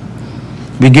Christian.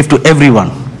 We give to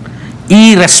everyone,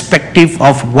 irrespective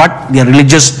of what their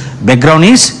religious background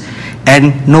is,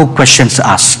 and no questions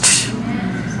asked.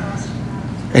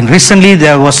 And recently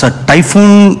there was a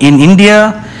typhoon in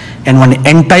India and one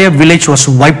entire village was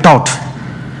wiped out.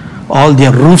 All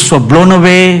their roofs were blown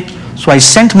away. So I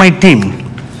sent my team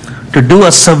to do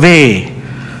a survey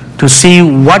to see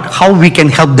how we can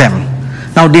help them.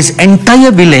 Now this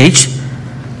entire village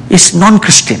is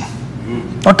non-Christian.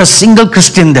 Not a single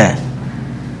Christian there.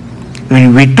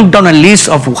 We took down a list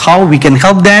of how we can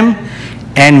help them,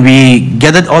 and we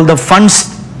gathered all the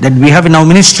funds that we have in our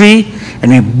ministry,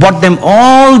 and we bought them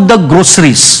all the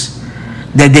groceries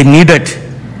that they needed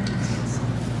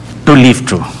to live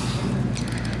through.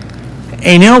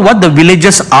 And you know what the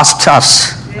villagers asked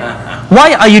us?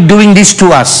 Why are you doing this to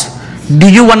us? Do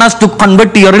you want us to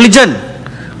convert to your religion?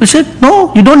 We said,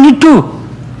 no, you don't need to.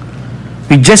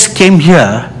 We just came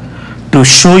here to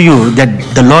show you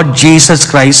that the Lord Jesus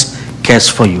Christ cares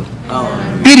for you.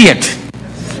 Period.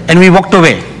 And we walked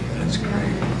away.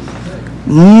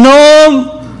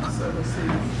 No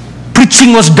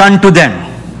preaching was done to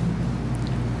them.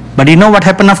 But you know what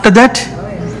happened after that?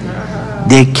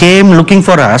 They came looking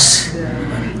for us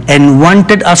and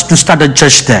wanted us to start a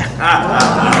church there.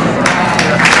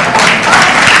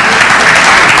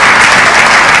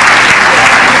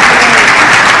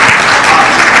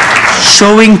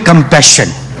 Showing compassion.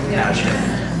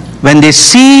 When they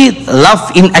see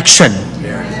love in action,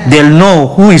 they'll know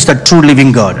who is the true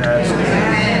living God.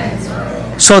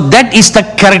 So that is the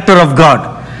character of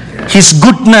God. His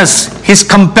goodness, His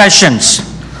compassions.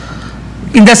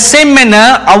 In the same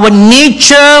manner, our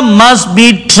nature must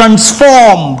be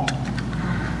transformed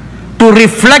to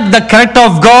reflect the character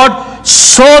of God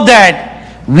so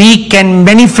that we can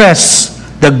manifest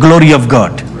the glory of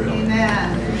God.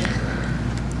 Amen.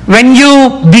 When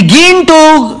you begin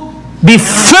to be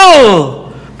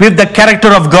filled with the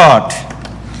character of God,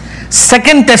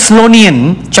 2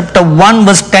 Thessalonians chapter 1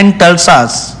 verse 10 tells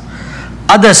us,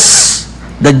 others,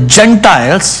 the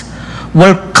Gentiles,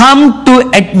 will come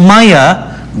to admire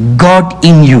God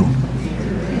in you.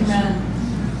 Amen.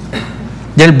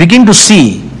 They'll begin to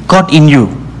see God in you.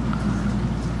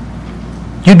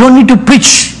 You don't need to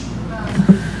preach.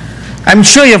 I'm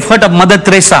sure you've heard of Mother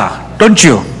Teresa, don't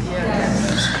you?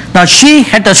 Yes. Now she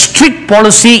had a strict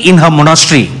policy in her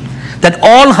monastery that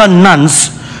all her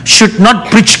nuns should not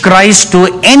preach Christ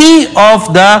to any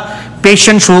of the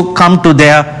patients who come to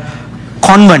their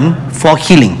convent for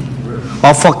healing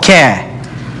or for care.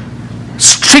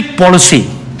 Strict policy.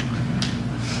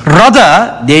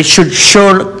 Rather, they should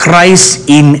show Christ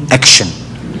in action.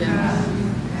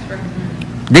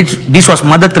 This was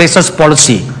Mother Teresa's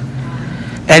policy.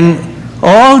 And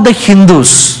all the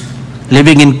Hindus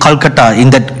living in Calcutta,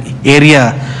 in that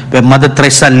area where Mother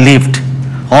Teresa lived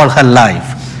all her life,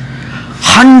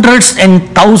 hundreds and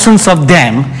thousands of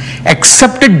them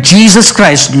accepted Jesus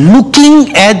Christ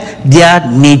looking at their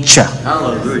nature.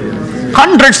 Hallelujah.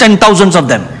 Hundreds and thousands of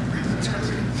them.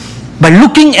 By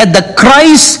looking at the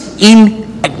Christ in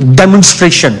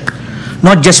demonstration,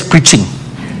 not just preaching.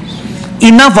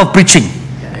 Enough of preaching.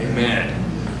 Amen.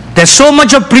 There's so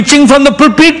much of preaching from the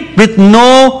pulpit with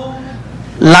no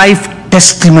life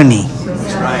testimony.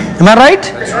 That's right. Am I right?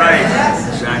 That's right.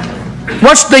 Exactly.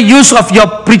 What's the use of your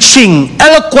preaching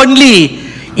eloquently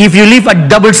if you live a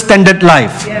double standard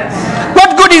life? Yes.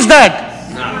 What good is that?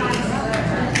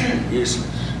 No. Useless.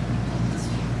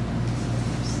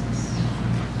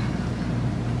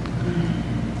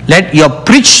 Let your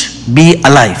preach be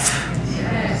alive.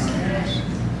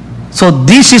 So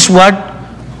this is what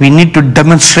we need to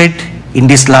demonstrate in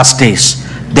these last days.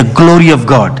 The glory of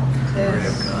God.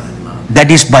 That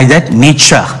is by that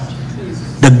nature.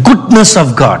 The goodness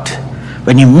of God.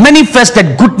 When you manifest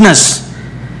that goodness,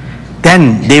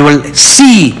 then they will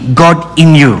see God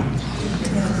in you.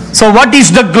 So what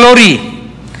is the glory?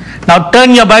 Now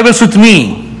turn your Bibles with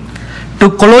me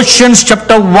to Colossians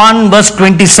chapter 1 verse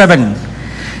 27.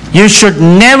 You should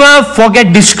never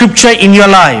forget this scripture in your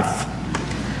life.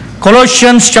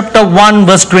 Colossians chapter 1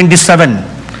 verse 27.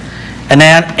 And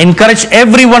I encourage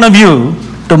every one of you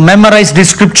to memorize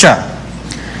this scripture.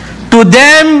 To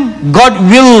them God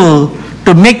will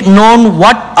to make known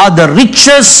what are the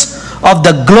riches of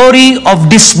the glory of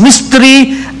this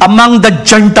mystery among the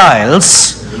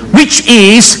Gentiles, which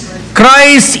is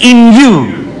Christ in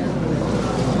you.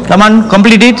 Come on,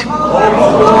 complete it.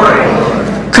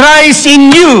 Christ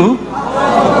in you.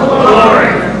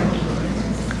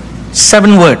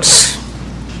 7 words.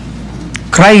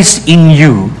 Christ in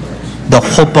you, the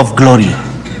hope of glory.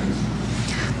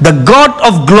 The God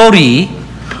of glory.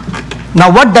 Now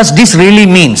what does this really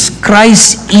mean?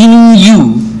 Christ in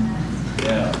you.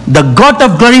 The God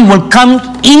of glory will come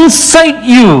inside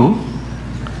you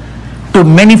to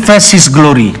manifest His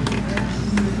glory.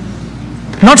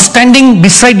 Not standing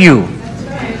beside you.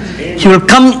 He will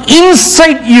come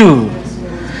inside you.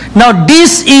 Now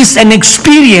this is an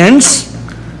experience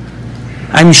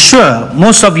I'm sure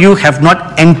most of you have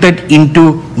not entered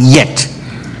into yet.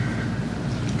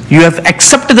 You have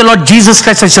accepted the Lord Jesus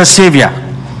Christ as your Savior.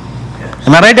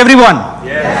 Am I right, everyone?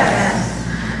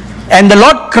 Yes. And the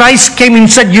Lord Christ came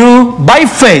inside you by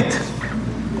faith.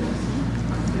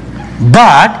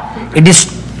 But it is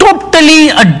totally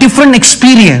a different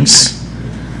experience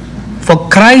for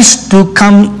Christ to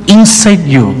come inside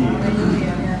you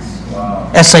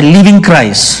as a living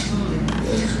Christ.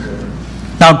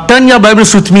 Now turn your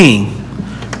Bibles with me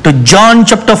to John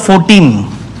chapter 14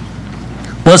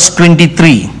 verse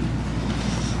 23.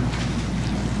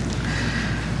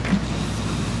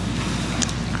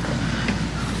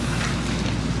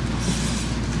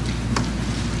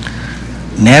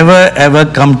 Never ever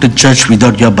come to church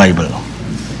without your Bible.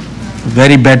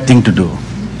 Very bad thing to do.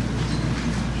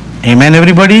 Amen,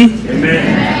 everybody?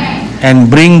 Amen. And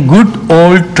bring good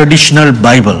old traditional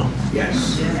Bible.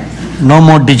 Yes. No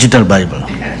more digital Bible.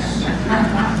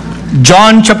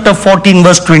 John chapter 14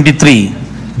 verse 23.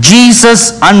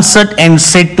 Jesus answered and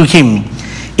said to him,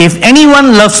 if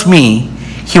anyone loves me,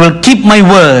 he will keep my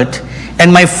word,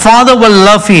 and my Father will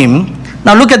love him.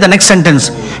 Now look at the next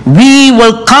sentence. We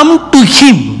will come to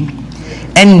him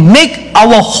and make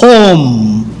our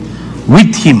home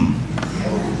with him.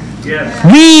 Yes.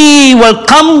 We will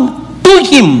come to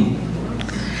him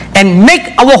and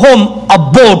make our home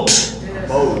abode.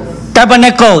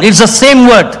 Tabernacle, it's the same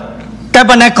word.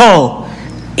 Tabernacle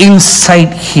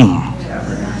inside him.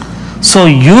 So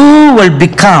you will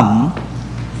become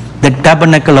the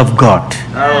tabernacle of God.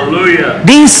 Hallelujah.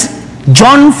 This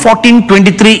John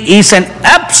 14:23 is an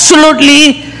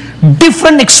absolutely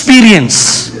different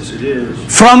experience Yes, it is.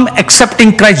 from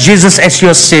accepting Christ Jesus as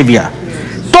your Savior.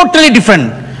 Totally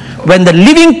different. When the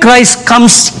living Christ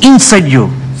comes inside you,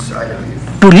 Inside of you.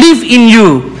 to live in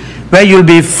you, where you'll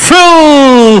be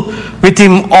filled with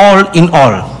him all in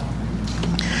all.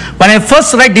 When I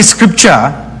first read this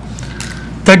scripture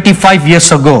 35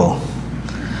 years ago,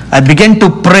 I began to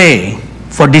pray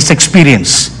for this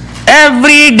experience.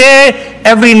 Every day,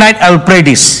 every night I will pray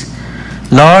this.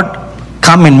 Lord,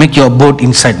 come and make your abode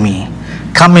inside me.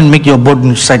 Come and make your abode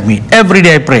inside me. Every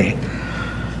day I pray.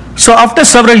 So after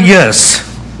several years,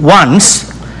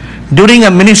 once during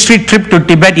a ministry trip to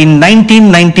Tibet in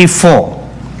 1994,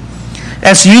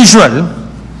 as usual,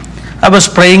 I was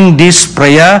praying this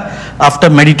prayer after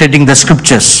meditating the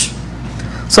scriptures.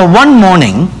 So one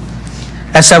morning,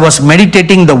 as I was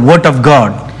meditating the word of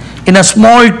God in a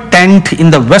small tent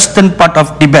in the western part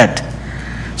of Tibet,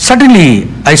 suddenly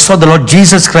I saw the Lord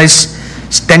Jesus Christ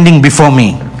standing before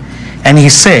me, and he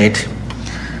said,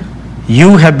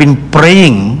 you have been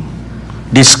praying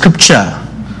this scripture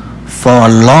for a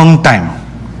long time.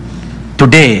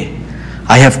 Today,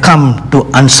 I have come to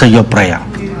answer your prayer.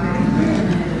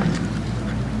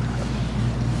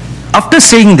 After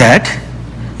saying that,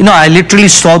 I literally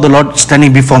saw the Lord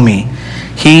standing before me.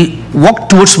 He walked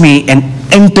towards me and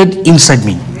entered inside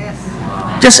me.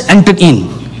 Just entered in.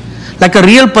 Like a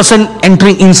real person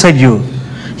entering inside you.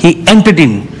 He entered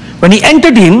in. When he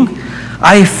entered in,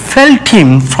 I felt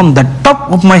him from the top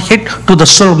of my head to the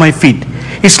sole of my feet.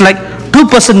 It's like two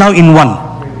persons now in one.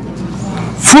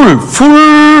 Full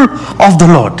of the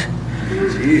Lord.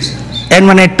 Jesus. And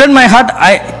when I turn my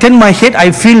head,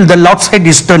 I feel the Lord's head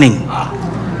is turning.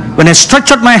 When I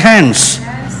stretch out my hands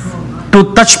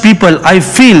to touch people, I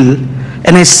feel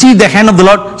and I see the hand of the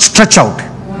Lord stretch out.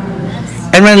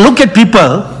 And when I look at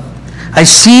people, I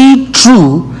see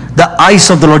through the eyes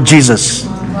of the Lord Jesus.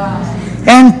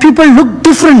 And people look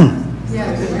different.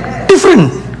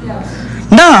 Different.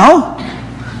 Now,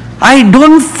 I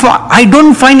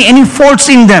don't find any faults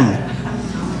in them.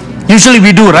 Usually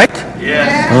we do, right?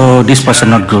 Yes. Oh, this person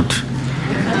not good.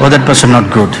 Oh, that person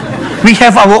not good. We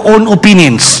have our own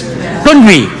opinions, don't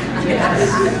we?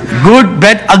 Good,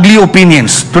 bad, ugly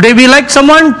opinions. Today we like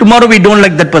someone, tomorrow we don't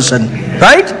like that person,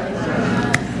 right?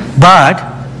 But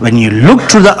when you look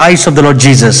through the eyes of the Lord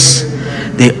Jesus,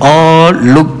 they all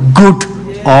look good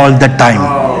all the time.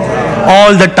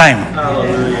 All the time.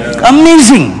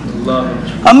 Amazing.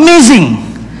 Amazing.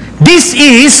 This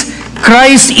is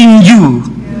Christ in you,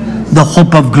 the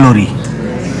hope of glory.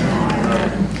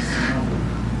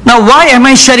 Now, why am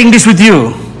I sharing this with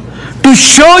you? To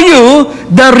show you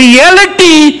the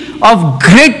reality of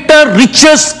greater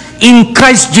riches in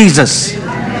Christ Jesus.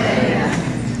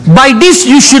 By this,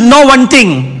 you should know one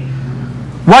thing.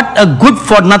 What a good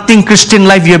for nothing Christian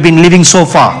life you have been living so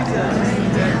far.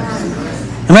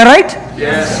 Am I right?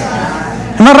 Yes.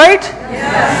 Am I right?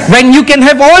 Yes. When you can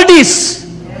have all this,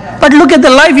 but look at the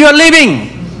life you are living.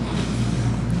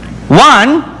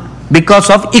 One, because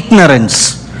of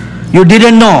ignorance. You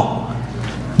didn't know,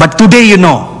 but today you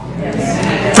know.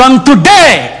 Yes. From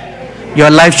today, your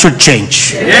life should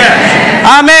change. Yes.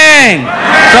 Amen.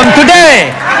 From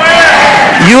today,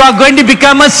 you are going to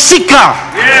become a seeker.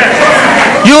 Yes.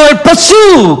 You will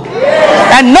pursue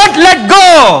and not let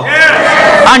go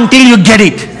until you get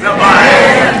it.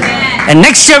 And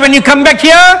next year when you come back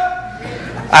here,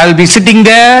 I'll be sitting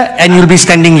there and you'll be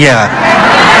standing here.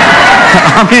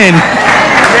 Amen.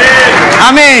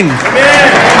 Amen.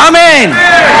 Amen.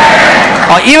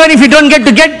 Or even if you don't get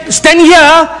to stand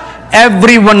here,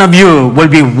 every one of you will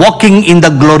be walking in the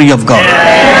glory of God.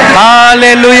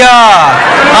 Hallelujah.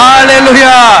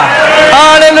 Hallelujah.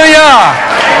 Hallelujah.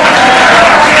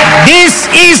 This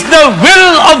is the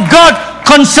will of God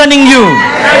concerning you.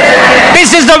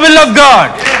 This is the will of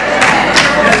God.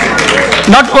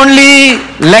 Not only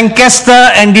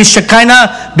Lancaster and the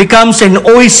Shekinah becomes an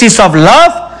oasis of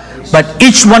love, but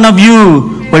each one of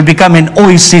you will become an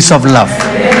oasis of love.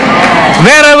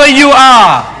 Wherever you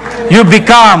are, you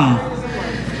become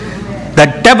the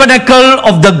tabernacle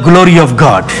of the glory of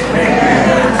God.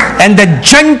 And the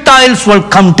Gentiles will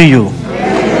come to you.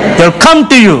 They'll come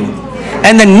to you.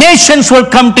 And the nations will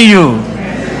come to you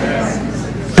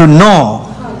to know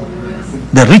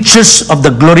the riches of the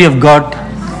glory of God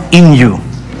in you.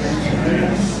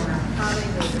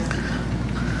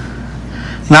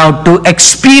 Now, to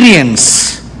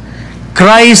experience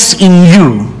Christ in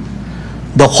you,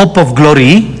 the hope of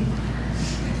glory,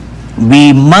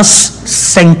 we must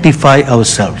sanctify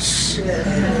ourselves.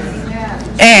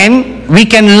 And we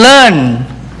can learn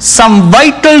some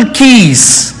vital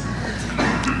keys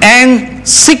and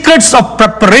secrets of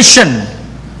preparation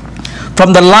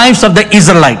from the lives of the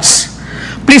Israelites.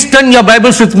 Please turn your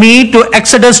Bibles with me to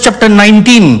Exodus chapter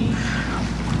 19,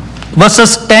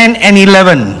 verses 10 and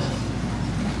 11.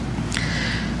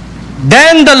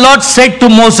 Then the Lord said to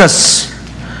Moses,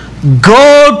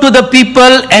 "Go to the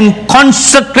people and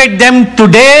consecrate them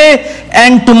today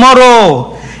and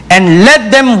tomorrow, and let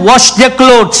them wash their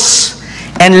clothes,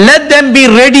 and let them be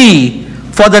ready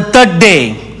for the third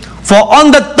day. For on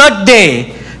the third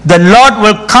day, the Lord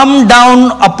will come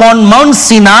down upon Mount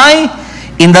Sinai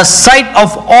in the sight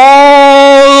of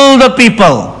all the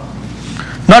people."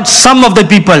 Not some of the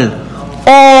people,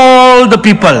 all the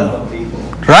people.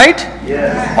 Right?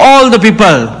 All the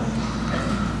people.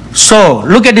 So,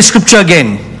 look at the scripture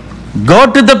again. Go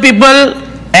to the people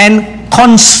and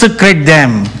consecrate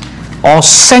them or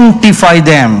sanctify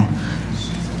them.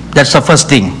 That's the first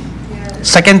thing.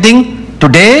 Second thing,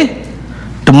 today,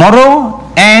 tomorrow,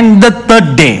 and the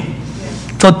third day.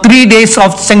 So 3 days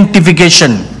of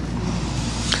sanctification.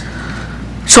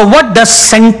 So what does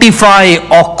sanctify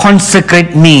or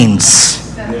consecrate means?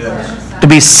 To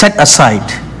be set aside.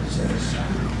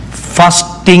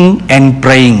 Fasting and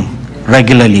praying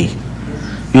regularly.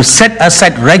 You set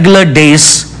aside regular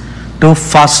days to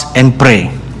fast and pray.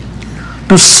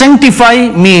 To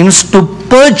sanctify means to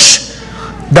purge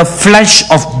the flesh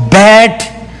of bad,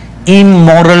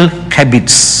 immoral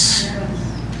habits.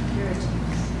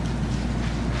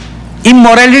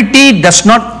 Immorality does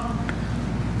not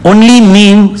only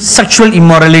mean sexual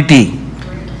immorality.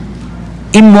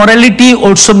 Immorality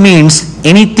also means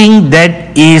anything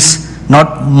that is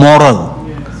not moral.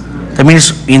 That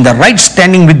means in the right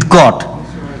standing with God.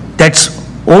 That's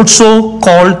also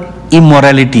called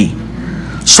immorality.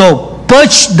 So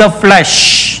purge the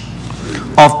flesh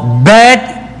of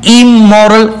bad,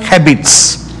 immoral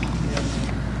habits.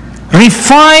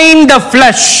 Refine the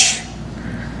flesh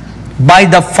by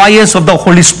the fires of the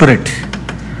Holy Spirit.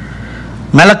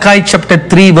 Malachi chapter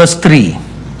 3 verse 3.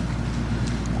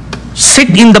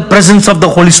 Sit in the presence of the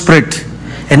Holy Spirit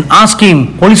and ask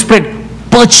Him, Holy Spirit,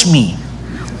 purge me.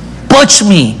 Purge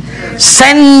me.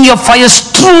 Send your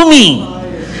fires through me.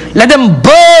 Let them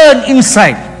burn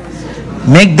inside.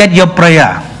 Make that your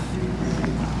prayer.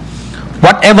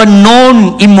 Whatever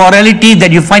known immorality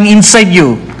that you find inside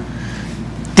you,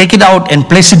 take it out and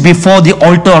place it before the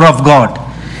altar of God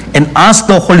and ask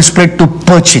the Holy Spirit to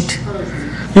purge it.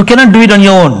 You cannot do it on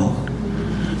your own.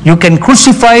 You can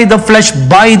crucify the flesh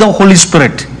by the Holy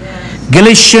Spirit.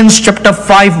 Galatians chapter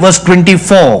 5 verse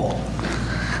 24.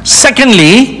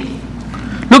 Secondly,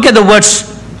 look at the words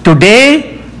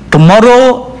today,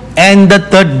 tomorrow, and the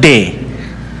third day.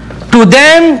 To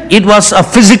them, it was a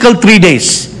physical 3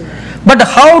 days. But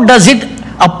how does it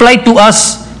apply to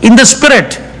us in the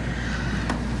spirit?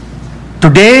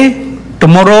 Today,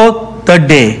 tomorrow, third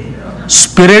day.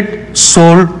 Spirit,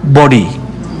 soul, body.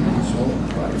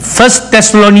 1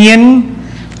 Thessalonians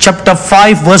chapter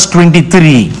 5 verse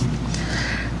 23.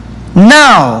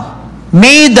 Now,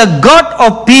 may the God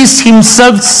of peace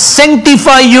Himself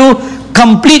sanctify you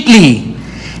completely,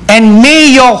 and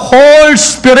may your whole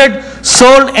spirit,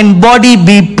 soul, and body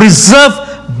be preserved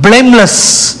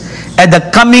blameless at the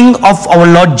coming of our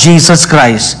Lord Jesus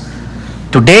Christ.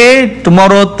 Today,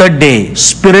 tomorrow, third day,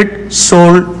 spirit,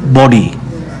 soul, body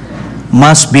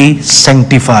must be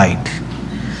sanctified.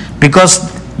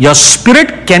 Because your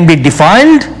spirit can be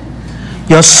defiled,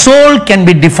 your soul can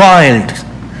be defiled.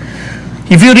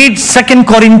 If you read 2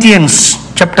 Corinthians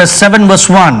chapter 7 verse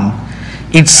 1,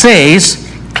 it says,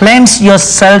 cleanse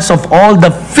yourselves of all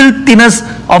the filthiness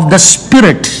of the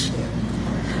spirit.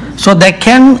 So there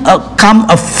can come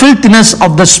a filthiness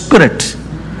of the spirit.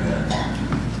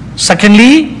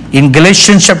 Secondly, in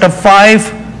Galatians chapter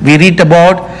 5, we read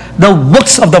about the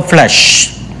works of the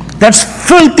flesh. That's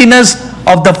filthiness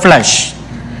of the flesh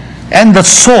and the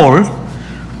soul.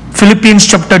 Philippians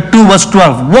chapter 2 verse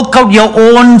 12. Work out your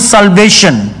own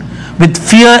salvation with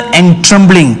fear and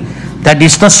trembling. That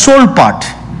is the soul part.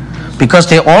 Because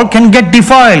they all can get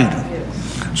defiled.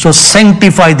 So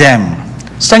sanctify them.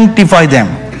 Sanctify them.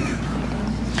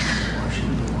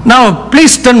 Now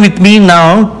please turn with me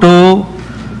now to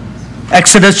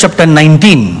Exodus chapter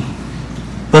 19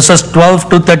 verses 12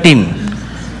 to 13.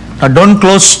 Now don't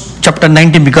close chapter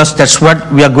 19 because that's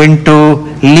what we are going to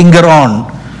linger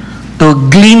on to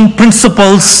glean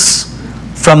principles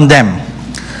from them.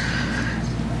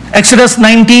 Exodus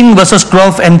 19 verses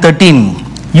 12 and 13.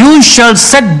 You shall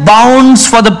set bounds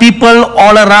for the people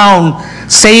all around,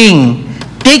 saying,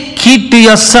 take heed to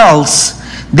yourselves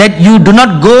that you do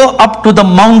not go up to the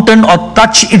mountain or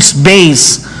touch its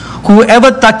base.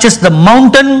 Whoever touches the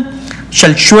mountain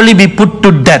shall surely be put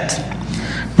to death.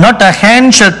 Not a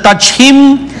hand shall touch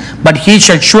him, but he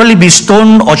shall surely be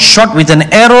stoned or shot with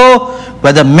an arrow.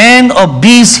 Whether man or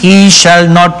beast, he shall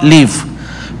not live.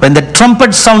 When the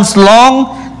trumpet sounds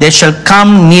long, they shall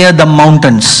come near the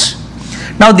mountains.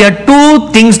 Now there are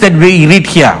two things that we read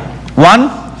here. One,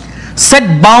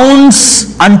 set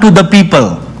bounds unto the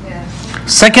people.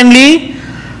 Secondly,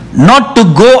 not to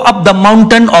go up the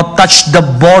mountain or touch the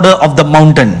border of the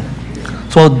mountain.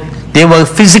 So they were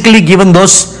physically given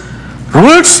those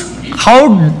rules.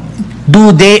 How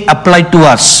do they apply to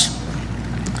us?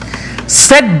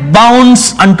 Set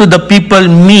bounds unto the people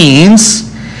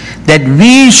means that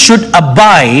we should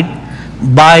abide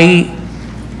by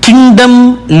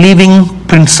kingdom living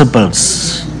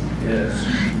principles.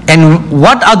 And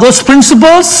what are those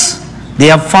principles? They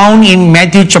are found in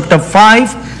Matthew chapter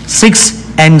 5,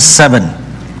 6 and 7.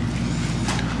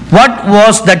 What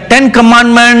was the 10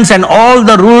 commandments and all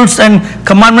the rules and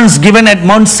commandments given at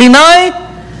Mount Sinai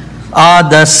are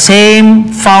the same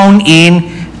found in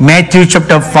Matthew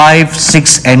chapter 5,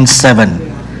 6 and 7.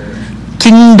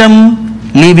 Kingdom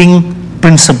living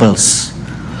principles.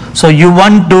 So you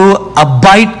want to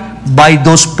abide by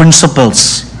those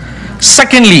principles.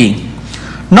 Secondly,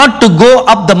 not to go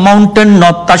up the mountain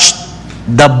nor touch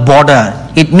the border.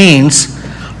 It means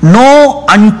no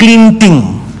unclean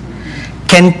thing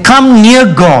can come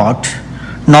near God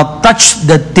nor touch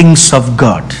the things of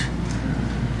God.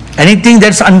 Anything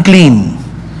that's unclean,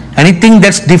 anything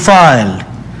that's defiled,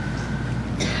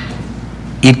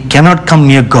 it cannot come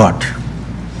near God.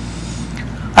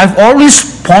 I've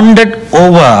always pondered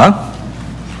over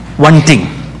one thing.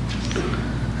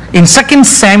 In 2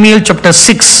 Samuel chapter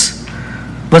 6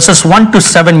 verses 1 to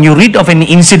 7, you read of an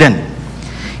incident.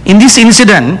 In this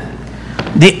incident,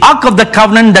 the Ark of the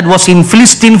Covenant that was in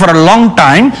Philistine for a long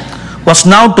time was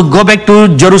now to go back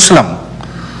to Jerusalem.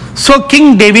 So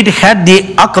King David had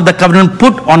the Ark of the Covenant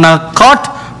put on a cart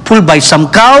pulled by some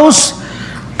cows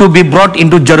to be brought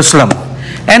into Jerusalem.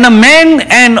 And a man,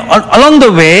 and along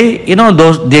the way,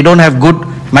 they don't have good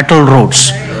metal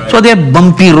roads. So they have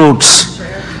bumpy roads.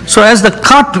 So as the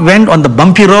cart went on the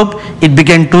bumpy road, it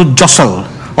began to jostle.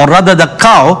 Or rather, the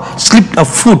cow slipped a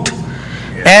foot.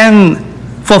 And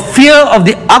for fear of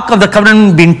the Ark of the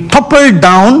Covenant being toppled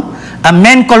down, a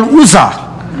man called Uzzah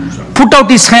put out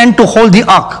his hand to hold the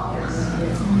Ark.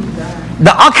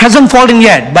 The Ark hasn't fallen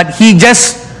yet, but he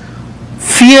just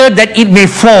feared that it may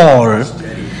fall.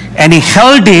 And he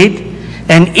held it,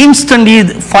 and instantly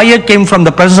fire came from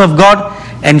the presence of God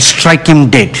and struck him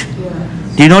dead.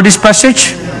 Do you know this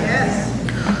passage?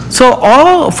 So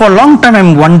for a long time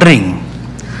I'm wondering,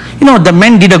 the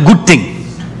man did a good thing,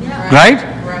 right?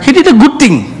 He did a good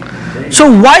thing. So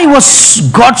why was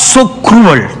God so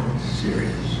cruel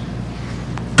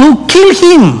to kill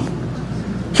him?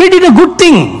 He did a good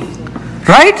thing,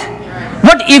 right?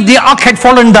 What if the ark had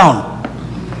fallen down?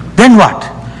 Then what?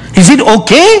 Is it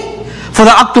okay for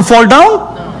the ark to fall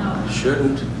down? No.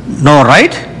 Shouldn't. No,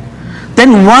 right?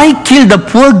 Then why kill the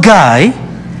poor guy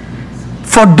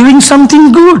for doing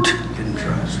something good? Didn't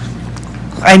trust.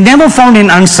 I never found an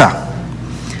answer.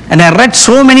 And I read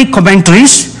so many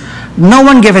commentaries, no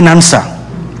one gave an answer.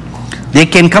 They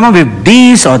can come up with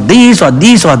this or this or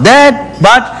this or that,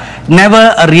 but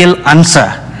never a real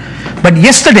answer. But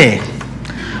yesterday,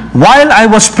 while I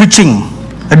was preaching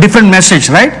a different message,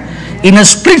 right? In a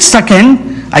split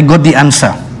second, I got the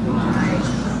answer.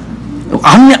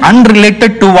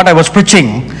 Unrelated to what I was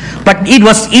preaching, but it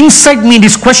was inside me.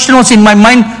 This question was in my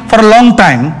mind for a long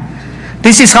time.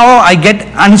 This is how I get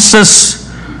answers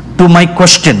to my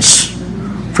questions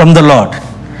from the Lord.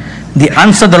 The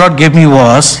answer the Lord gave me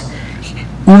was,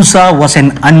 Uzzah was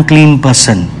an unclean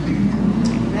person.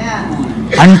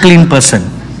 Unclean person.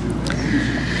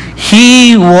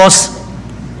 He was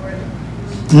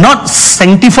not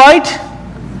sanctified,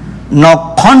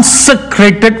 nor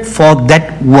consecrated for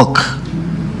that work.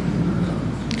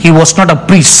 He was not a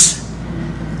priest.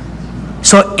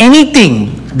 So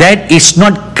anything that is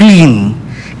not clean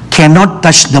cannot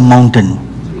touch the mountain.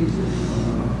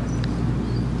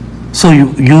 So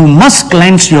you must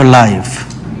cleanse your life.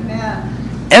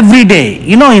 Every day,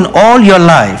 in all your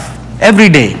life, every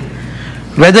day,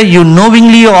 whether you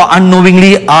knowingly or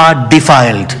unknowingly are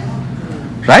defiled.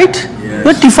 Right? Yes.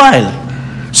 You're defiled.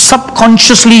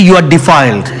 Subconsciously you are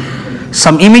defiled.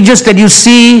 Some images that you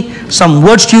see, some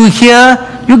words you hear,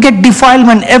 you get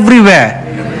defilement everywhere.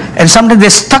 And sometimes they're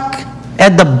stuck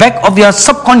at the back of your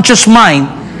subconscious mind.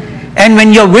 And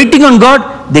when you're waiting on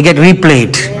God, they get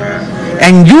replayed.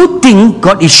 And you think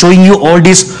God is showing you all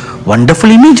these wonderful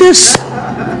images.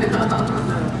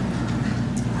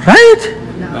 Right?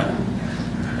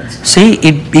 See,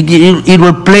 it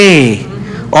will play,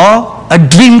 or a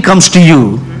dream comes to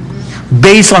you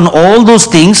based on all those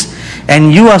things,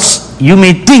 and you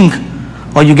may think,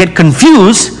 or you get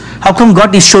confused, how come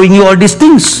God is showing you all these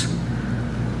things?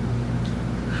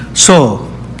 So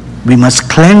we must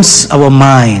cleanse our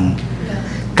mind,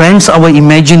 cleanse our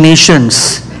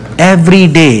imaginations every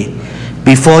day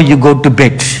before you go to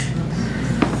bed.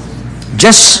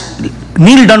 Just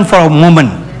kneel down for a moment,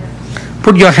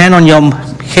 put your hand on your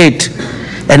head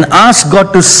and ask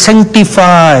God to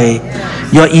sanctify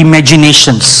your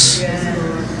imaginations.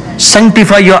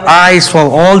 Sanctify your eyes for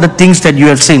all the things that you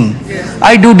have seen.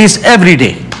 I do this every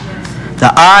day.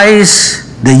 The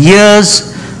eyes, the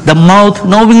ears, the mouth,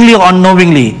 knowingly or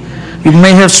unknowingly. You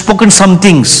may have spoken some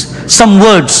things, some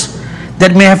words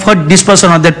that may have hurt this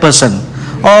person or that person,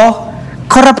 or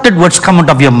corrupted words come out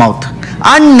of your mouth.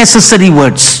 Unnecessary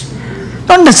words.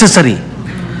 Not necessary.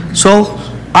 So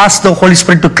ask the Holy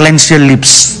Spirit to cleanse your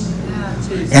lips.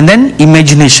 And then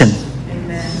imagination.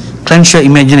 Cleanse your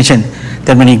imagination.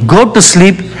 That when you go to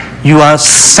sleep, you are a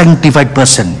sanctified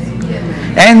person.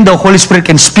 And the Holy Spirit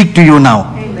can speak to you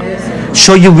now.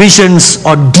 Show you visions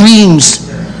or dreams,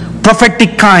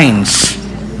 prophetic kinds.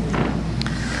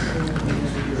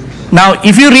 Now,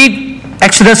 if you read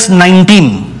Exodus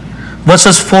 19,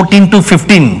 verses 14 to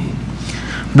 15,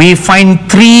 we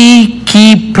find 3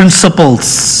 key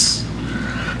principles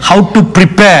how to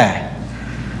prepare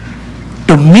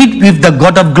to meet with the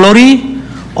God of glory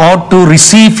or to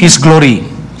receive His glory.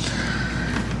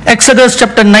 Exodus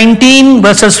chapter 19,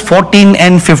 verses 14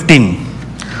 and 15.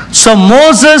 So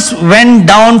Moses went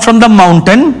down from the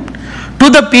mountain to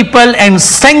the people and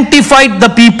sanctified the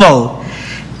people,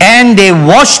 and they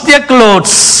washed their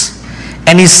clothes.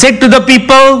 And he said to the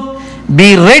people,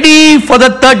 be ready for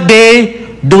the 3rd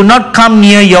day, do not come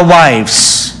near your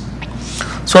wives.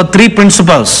 So 3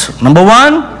 principles. Number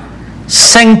 1,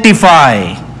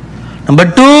 sanctify.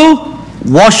 Number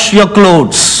 2, wash your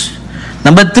clothes.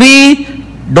 Number 3,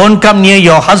 don't come near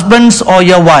your husbands or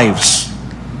your wives.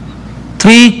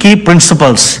 3 key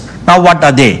principles. Now what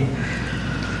are they?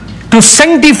 To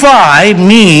sanctify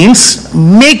means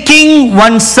making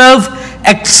oneself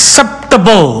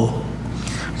acceptable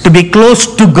to be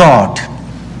close to God,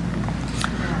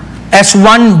 as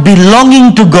one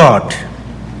belonging to God.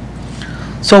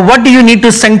 So what do you need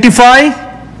to sanctify?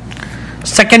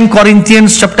 2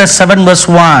 Corinthians chapter 7 verse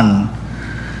 1.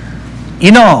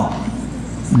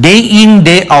 Day in,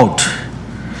 day out,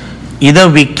 either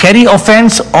we carry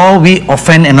offense or we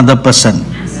offend another person.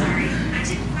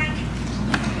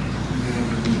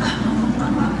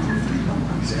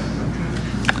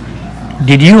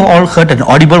 Did you all heard an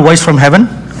audible voice from heaven?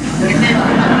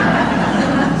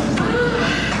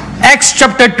 Acts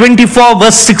chapter 24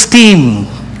 verse 16.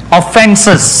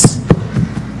 Offenses.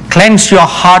 Cleanse your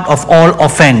heart of all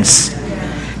offense.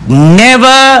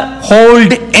 Never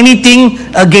hold anything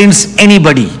against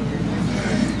anybody.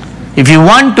 If you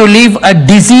want to live a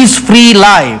disease-free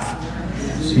life,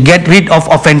 get rid of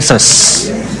offenses.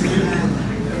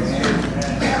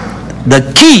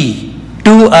 The key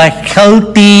to a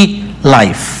healthy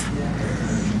life,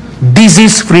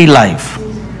 disease-free life.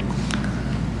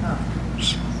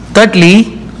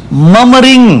 Thirdly,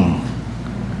 murmuring,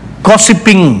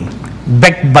 gossiping,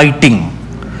 backbiting.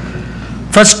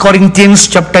 1 Corinthians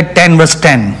chapter 10 verse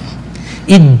 10.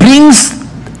 It brings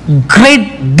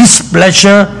great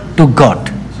displeasure to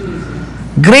God.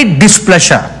 Great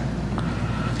displeasure.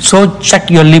 So check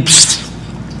your lips.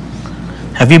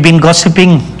 Have you been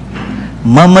gossiping,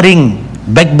 murmuring,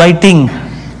 backbiting?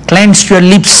 Cleanse your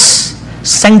lips.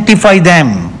 Sanctify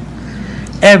them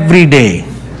every day.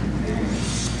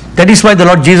 That is why the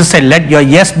Lord Jesus said, let your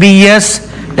yes be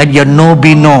yes, let your no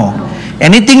be no.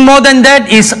 Anything more than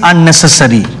that is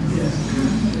unnecessary.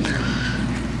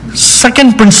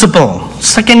 Second principle,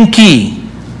 second key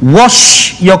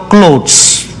wash your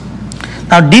clothes.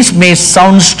 Now this may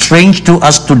sound strange to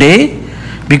us today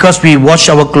because we wash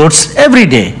our clothes every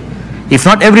day. If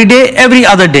not every day, every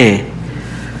other day.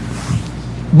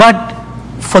 But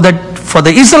for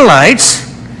the Israelites,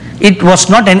 it was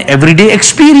not an everyday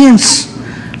experience.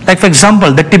 Like for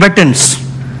example, the Tibetans,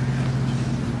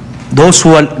 those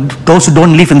who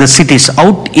don't live in the cities,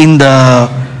 out in the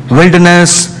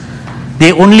wilderness,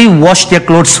 they only wash their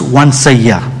clothes once a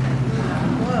year.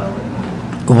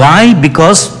 Why?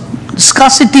 Because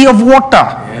scarcity of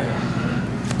water.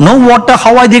 No water,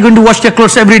 how are they going to wash their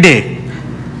clothes every day?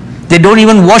 They don't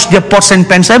even wash their pots and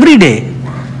pans every day.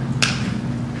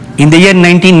 In the year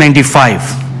 1995,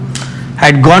 I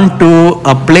had gone to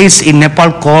a place in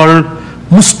Nepal called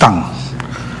Mustang.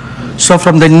 So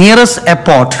from the nearest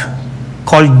airport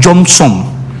called Jomsom,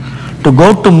 to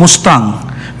go to Mustang,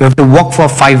 we have to walk for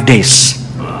 5 days.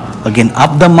 Again,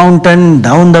 up the mountain,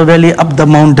 down the valley, up the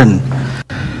mountain.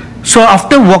 So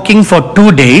after walking for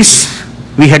 2 days,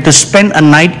 we had to spend a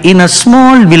night in a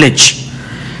small village.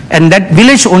 And that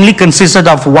village only consisted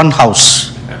of one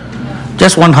house.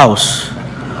 Just one house.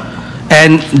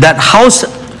 And that house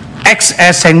acts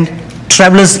as a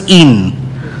traveler's inn.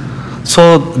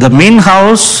 So the main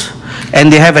house,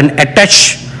 and they have an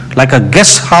attached, like a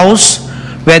guest house,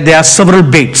 where there are several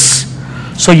beds.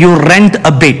 So you rent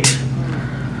a bed.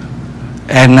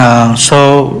 And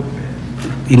so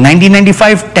in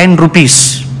 1995, 10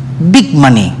 rupees, big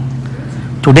money.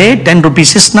 Today, 10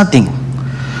 rupees is nothing.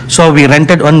 So we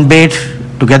rented one bed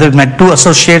together with my 2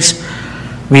 associates.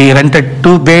 We rented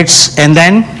 2 beds, and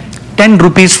then 10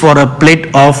 rupees for a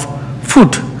plate of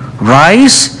food,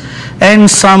 rice and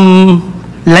some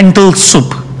lentil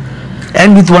soup,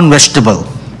 and with 1 vegetable.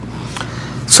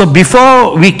 So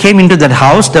before we came into that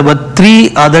house, there were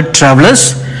 3 other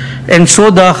travelers, and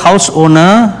so the house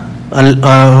owner,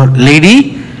 a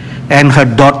lady and her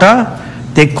daughter,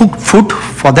 they cooked food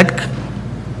for that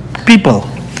people.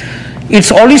 It's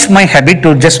always my habit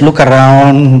to just look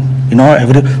around,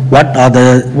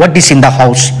 what is in the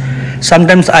house.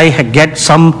 Sometimes I get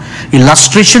some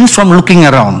illustrations from looking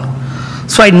around.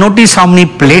 So I noticed how many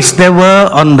plates there were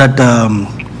on that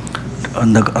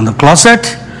on the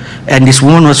closet, and this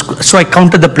woman was. So I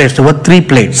counted the plates. There were 3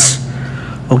 plates.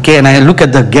 Okay, and I look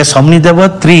at the guests. How many there were?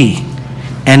 3,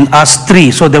 and asked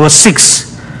 3. So there were 6,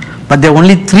 but there were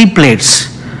only 3 plates.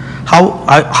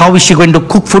 How is she going to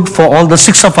cook food for all the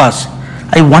 6 of us?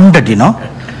 I wondered,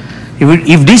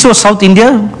 If this was South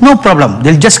India, no problem.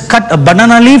 They'll just cut a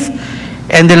banana leaf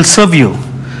and they'll serve you.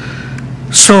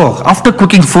 So after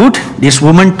cooking food, this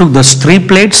woman took those 3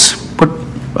 plates, put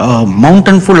a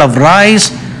mountain full of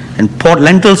rice and poured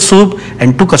lentil soup,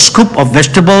 and took a scoop of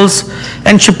vegetables,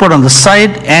 and she put on the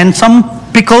side and some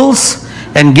pickles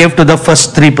and gave to the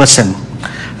first 3%.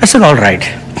 I said, all right.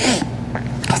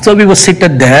 So we were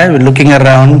seated there, we're looking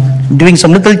around, doing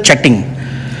some little chatting.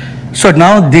 So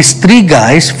now these 3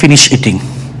 guys finished eating.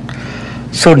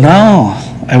 So now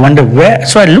I wonder where.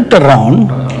 So I looked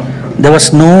around. There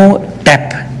was no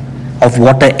tap of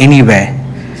water anywhere,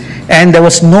 and there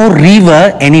was no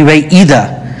river anywhere either,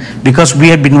 because we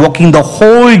had been walking the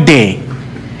whole day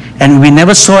and we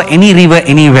never saw any river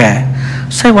anywhere.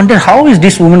 So I wondered, how is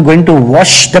this woman going to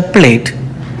wash the plate,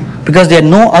 because there are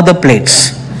no other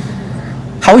plates?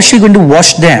 How is she going to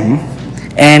wash them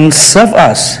and serve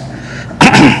us?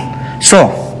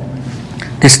 So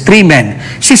these 3 men,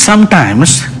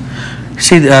 sometimes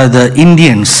the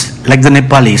Indians, like the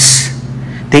Nepalis,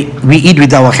 we eat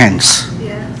with our hands.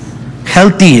 Yes.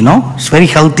 Healthy, it's very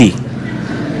healthy.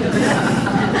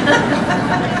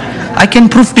 I can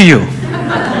prove to you.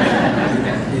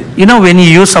 When you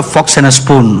use a fork and a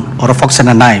spoon, or a fork and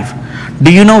a knife,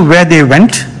 do you know where they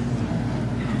went?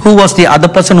 Who was the other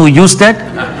person who used that?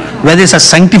 Whether it's a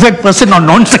sanctified person or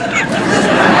non-sanctified.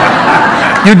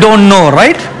 You don't know,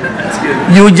 right?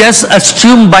 You just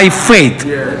assume by faith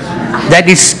that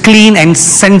it's clean and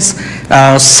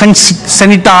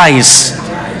sanitized.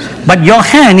 But your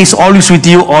hand is always with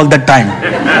you all the time.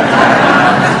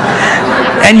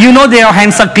 And their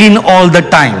hands are clean all the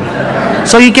time.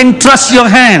 So you can trust your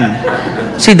hand.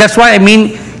 See, that's why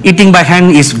eating by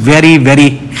hand is very, very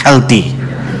healthy.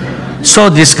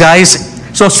 So these guys,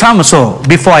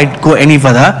 before I go any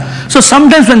further, so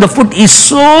sometimes when the food is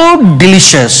so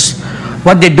delicious,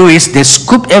 what they do is they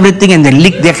scoop everything and they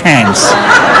lick their hands.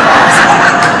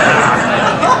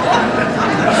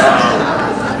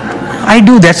 I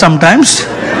do that sometimes.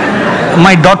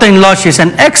 My daughter-in-law, she's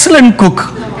an excellent cook.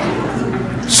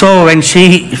 So when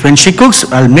she cooks,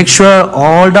 I'll make sure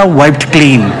all the wiped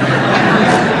clean.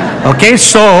 Okay,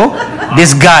 so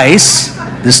these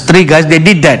 3 guys, they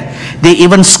did that. They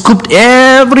even scooped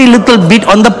every little bit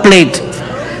on the plate.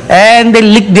 And they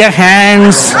licked their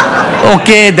hands.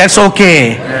 Okay, that's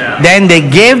okay. Then they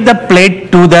gave the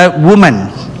plate to the woman.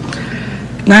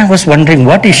 Now I was wondering,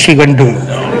 what is she going to do?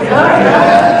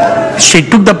 She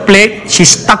took the plate, she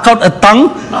stuck out a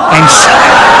tongue, and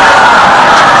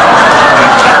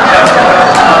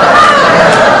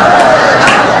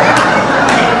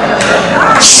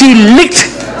she licked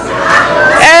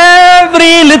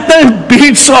every little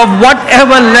bits of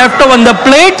whatever left on the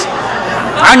plate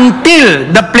until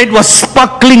the plate was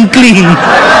sparkling clean.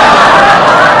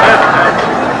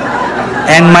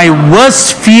 And my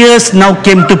worst fears now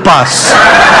came to pass.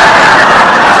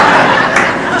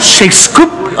 She scooped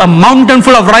a mountain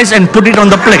full of rice and put it on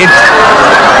the plate.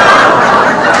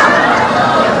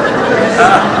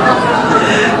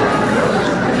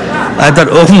 I thought,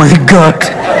 oh my God.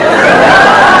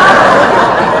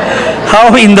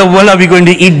 How in the world are we going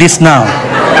to eat this now?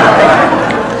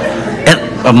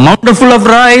 A mountain full of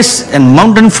rice and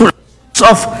mountain full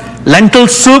of lentil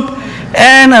soup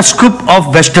and a scoop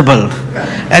of vegetable.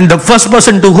 And the first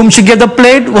person to whom she gave the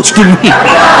plate was to me.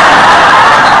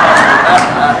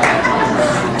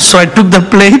 So I took the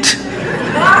plate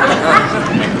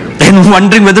and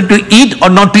wondering whether to eat or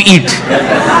not to eat.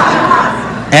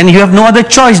 And you have no other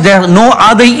choice. There are no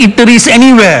other eateries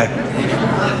anywhere.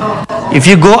 If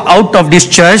you go out of this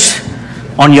church,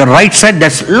 on your right side,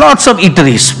 there's lots of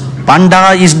eateries.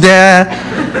 Panda is there,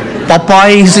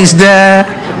 Popeyes is there,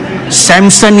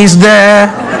 Samson is there,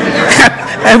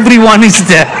 everyone is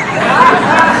there.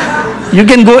 You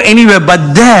can go anywhere,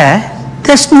 but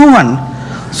there's no one.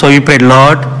 So we prayed,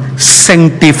 Lord,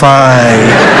 sanctify,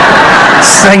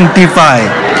 sanctify.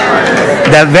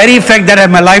 The very fact that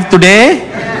I'm alive today,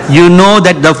 you know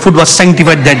that the food was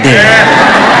sanctified that day.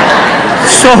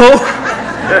 So,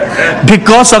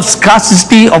 because of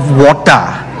scarcity of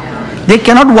water, they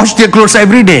cannot wash their clothes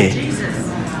every day.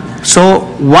 So,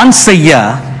 once a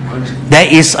year, there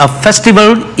is a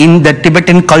festival in the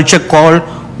Tibetan culture called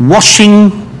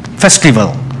washing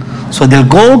festival. So, they'll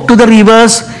go to the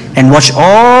rivers and wash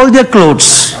all their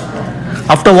clothes.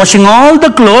 After washing all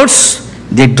the clothes,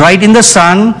 they dry it in the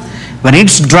sun. When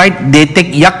it's dried, they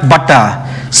take yak butter,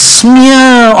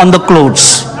 smear on the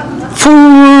clothes.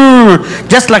 Full,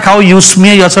 just like how you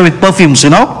smear yourself with perfumes, you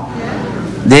know.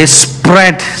 They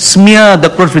smear the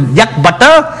clothes with yak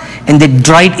butter and they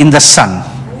dry it in the sun.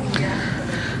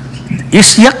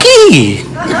 It's yucky.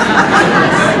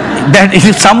 That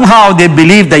if somehow they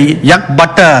believe the yak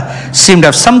butter seemed to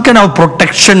have some kind of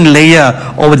protection layer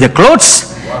over their clothes,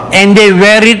 and they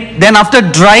wear it. Then after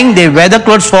drying, they wear the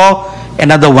clothes for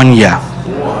another 1 year.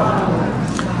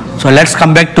 So let's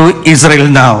come back to Israel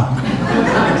now.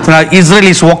 So now Israel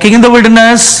is walking in the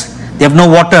wilderness. They have no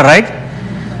water, right?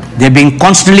 They've been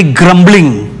constantly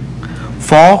grumbling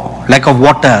for lack of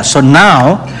water. So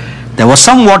now there was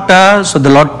some water, so the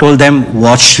Lord told them,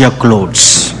 wash your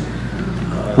clothes.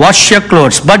 Wash your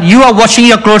clothes. But you are washing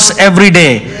your clothes every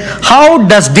day. How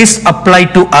does this apply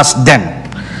to us then?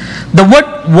 The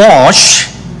word wash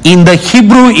in the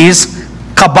Hebrew is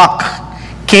kabak,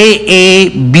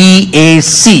 K-A-B-A-C,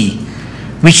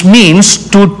 which means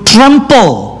to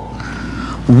trample,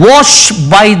 wash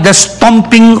by the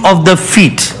stomping of the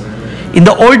feet. In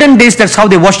the olden days, that's how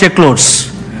they wash their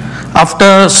clothes.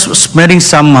 After smearing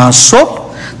some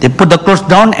soap, they put the clothes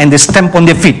down and they stamp on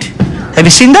their feet. Have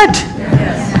you seen that?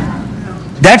 Yes.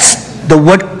 That's the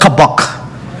word kabak,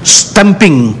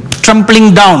 stamping,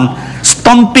 trampling down,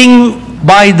 stomping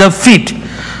by the feet.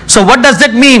 So what does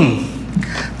that mean?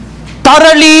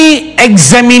 Thoroughly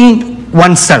examine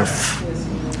oneself.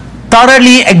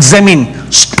 Thoroughly examine,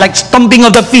 like stomping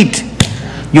of the feet.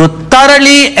 You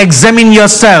thoroughly examine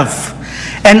yourself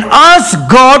and ask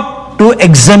God to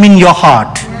examine your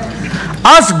heart.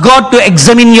 Ask God to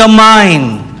examine your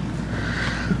mind.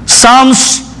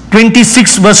 Psalms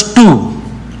 26 verse 2.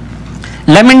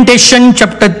 Lamentation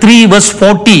chapter 3 verse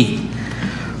 40.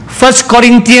 1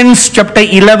 Corinthians chapter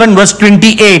 11 verse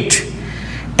 28.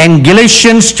 And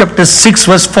Galatians chapter 6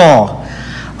 verse 4.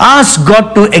 Ask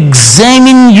God to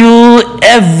examine you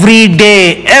every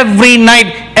day, every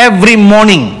night, every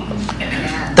morning.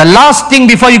 The last thing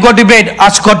before you go to bed,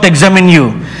 ask God to examine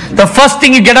you. The first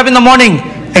thing you get up in the morning,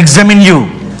 examine you.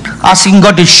 Asking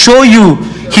God to show you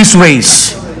His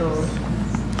ways.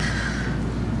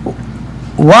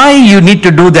 Why you need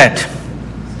to do that?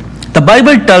 The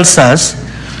Bible tells us,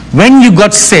 when you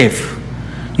got saved,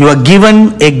 you are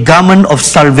given a garment of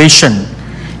salvation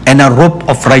and a robe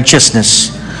of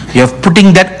righteousness. You are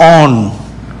putting that on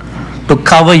to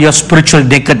cover your spiritual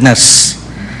nakedness.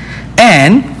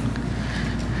 And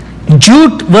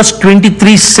Jude verse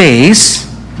 23 says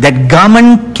that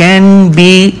garment can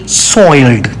be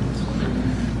soiled,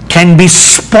 can be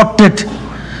spotted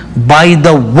by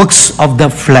the works of the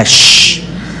flesh.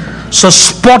 So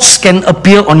spots can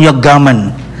appear on your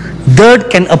garment, dirt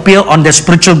can appear on the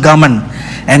spiritual garment,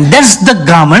 and that's the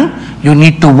garment you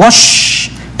need to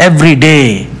wash every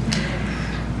day.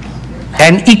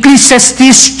 And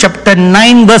Ecclesiastes chapter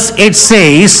 9 verse 8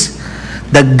 says,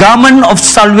 the garment of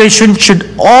salvation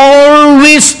should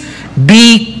always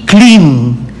be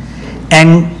clean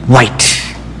and white.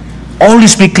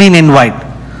 Always be clean and white.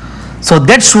 So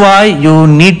that's why you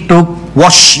need to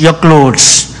wash your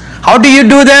clothes. How do you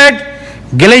do that?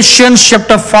 Galatians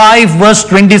chapter 5 verse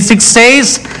 26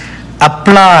 says,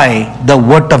 apply the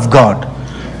word of God,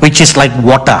 which is like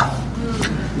water.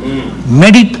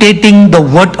 Meditating the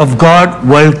word of God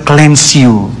will cleanse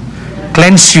you.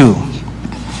 Cleanse you.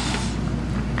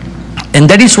 And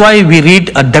that is why we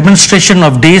read a demonstration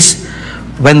of this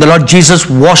when the Lord Jesus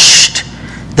washed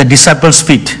the disciples'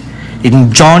 feet.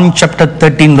 In John chapter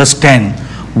 13 verse 10,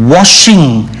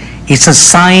 washing is a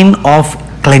sign of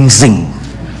cleansing.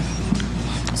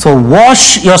 So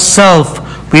wash yourself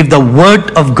with the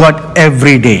word of God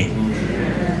every day.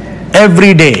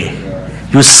 Every day.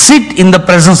 You sit in the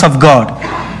presence of God.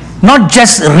 Not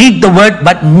just read the word,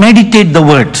 but meditate the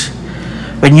word.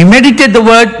 When you meditate the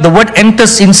word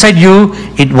enters inside you,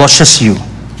 it washes you.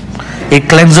 It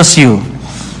cleanses you.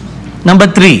 Number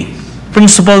 3.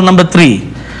 Principle number 3.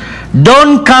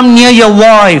 Don't come near your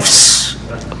wives.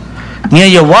 Near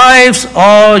your wives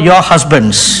or your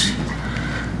husbands.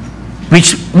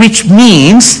 Which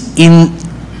means in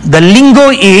the lingo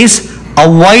is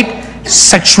avoid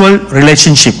sexual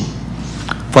relationship.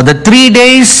 For the 3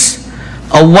 days,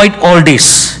 avoid all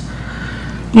this.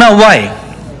 Now why?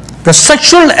 The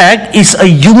sexual act is a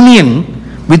union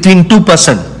between two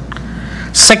persons.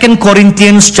 2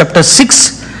 Corinthians chapter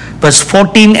 6 verse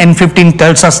 14 and 15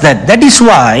 tells us that. That is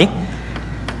why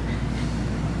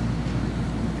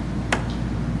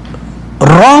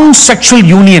wrong sexual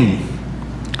union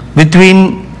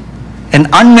between an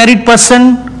unmarried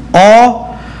person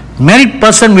or married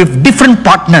person with different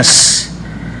partners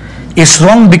is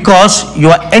wrong, because you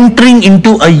are entering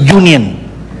into a union.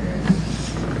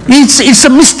 It's a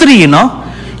mystery, you know.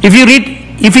 If you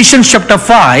read Ephesians chapter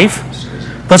 5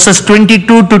 verses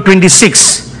 22 to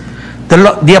 26,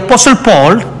 the Apostle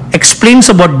Paul explains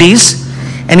about this,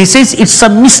 and he says it's a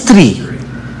mystery.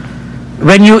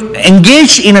 When you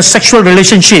engage in a sexual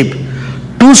relationship,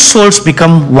 two souls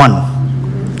become one.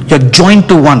 You're joined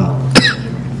to one.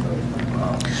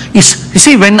 You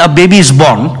see, when a baby is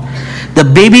born, the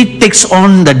baby takes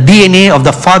on the DNA of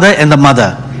the father and the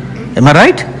mother. Am I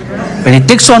right? When it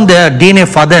takes on the DNA of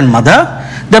father and mother,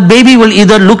 the baby will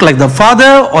either look like the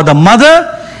father or the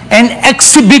mother and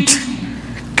exhibit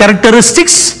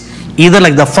characteristics either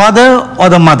like the father or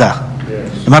the mother.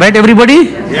 Yes. Am I right,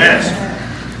 everybody? Yes.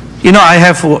 You know, I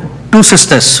have 2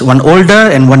 sisters, one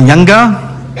older and one younger,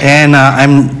 and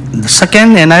I'm the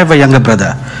second, and I have a younger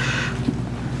brother.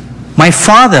 My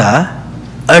father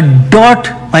adored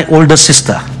my older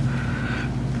sister.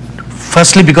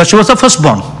 Firstly, because she was the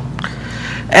firstborn.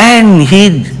 And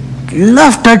he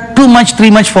loved her too much,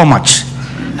 3 much, 4 much.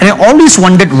 And I always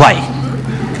wondered why.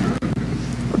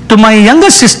 To my younger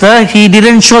sister, he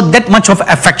didn't show that much of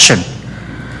affection.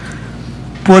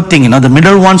 Poor thing, you know, the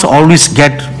middle ones always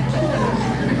get...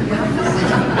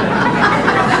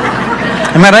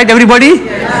 Am I right, everybody?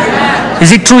 Yes.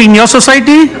 Is it true in your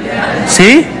society? Yes.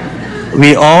 See?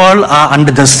 We all are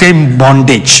under the same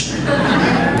bondage.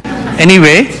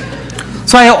 Anyway,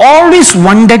 so I always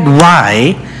wondered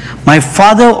why my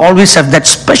father always had that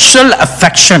special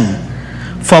affection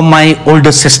for my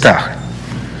older sister.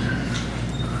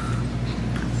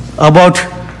 About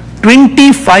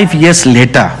 25 years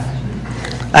later,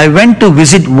 I went to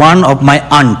visit one of my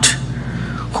aunt,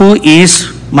 who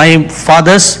is my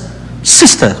father's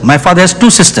sister. My father has 2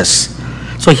 sisters.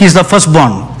 So he's the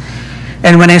firstborn.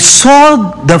 And when I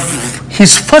saw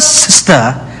his first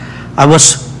sister, I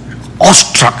was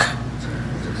awestruck.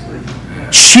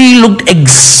 She looked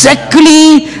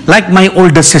exactly like my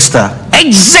older sister.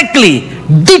 Exactly.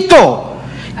 Ditto.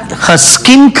 Her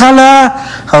skin color,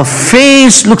 her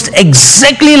face looks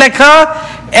exactly like her.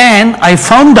 And I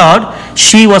found out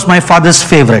she was my father's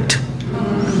favorite.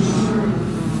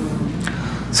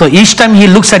 So each time he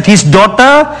looks at his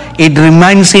daughter, it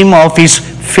reminds him of his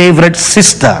favorite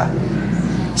sister.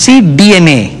 See,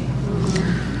 DNA.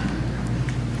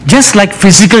 Just like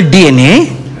physical DNA,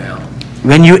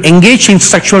 when you engage in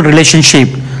sexual relationship,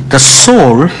 the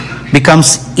soul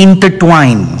becomes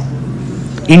intertwined.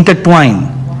 Intertwined.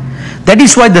 That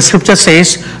is why the scripture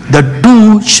says, the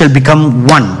two shall become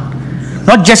one.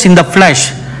 not just in the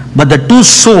flesh, but the two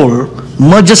soul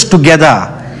merges together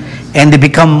and they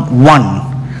become one.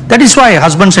 That is why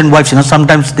husbands and wives,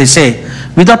 sometimes they say,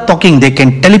 without talking, they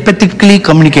can telepathically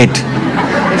communicate.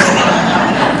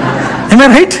 Am I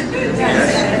right?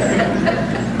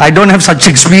 I don't have such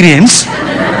experience.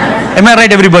 Am I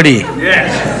right, everybody?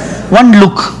 Yes. One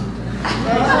look.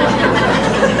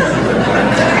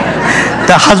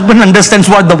 The husband understands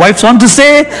what the wife wants to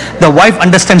say. The wife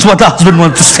understands what the husband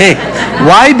wants to say.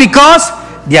 Why? Because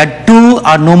they are two,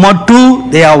 are no more two,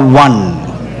 they are one.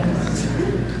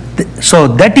 So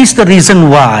that is the reason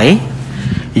why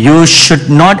you should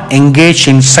not engage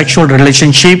in sexual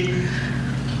relationship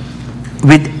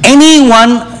with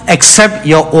anyone except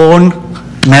your own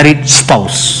married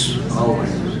spouse.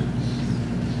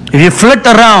 If you flirt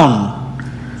around,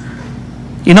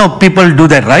 people do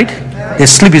that, right? They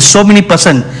sleep with so many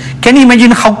persons. Can you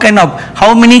imagine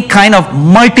how many kind of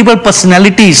multiple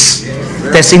personalities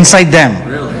that's inside them?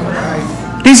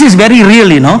 This is very real,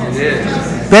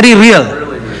 very real.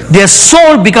 Their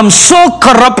soul becomes so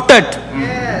corrupted,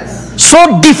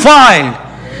 so defiled,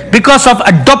 because of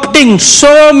adopting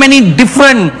so many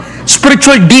different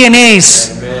spiritual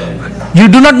DNAs. You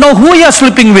do not know who you are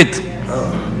sleeping with.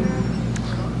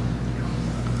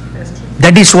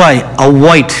 That is why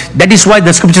avoid. That is why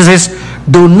the scripture says,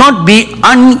 do not be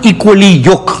unequally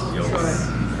yoked.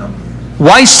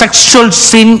 Why sexual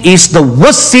sin is the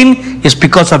worst sin is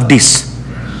because of this.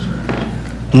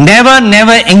 Never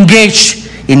engage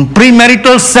in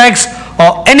premarital sex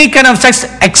or any kind of sex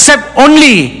except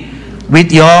only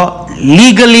with your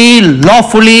legally,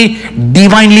 lawfully,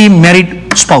 divinely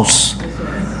married spouse.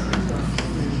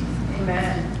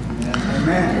 Amen.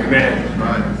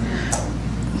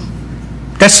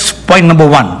 That's point number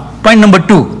one. Point number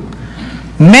two.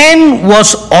 Man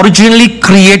was originally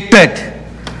created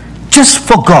just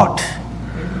for God.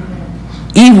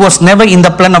 Eve was never in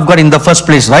the plan of God in the first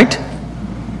place, right?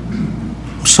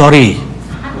 Sorry.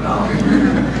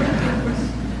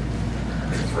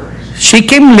 She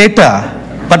came later,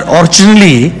 but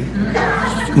originally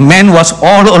man was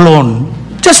all alone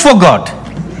just for God.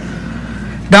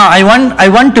 Now I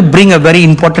want to bring a very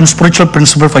important spiritual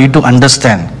principle for you to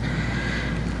understand.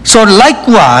 So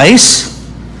likewise,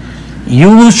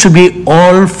 you should be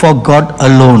all for God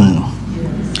alone.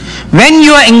 When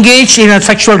you are engaged in a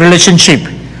sexual relationship,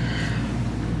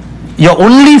 your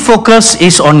only focus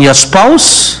is on your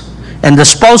spouse, and the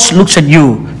spouse looks at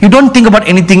you. You don't think about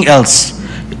anything else.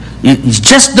 It's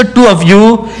just the two of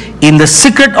you in the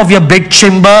secret of your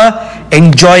bedchamber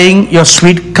enjoying your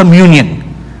sweet communion.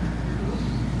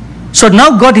 So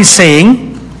now God is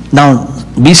saying, now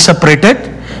be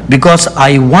separated, because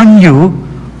I want you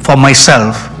for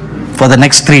myself for the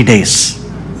next 3 days.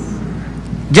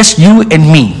 Just you and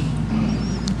me.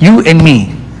 You and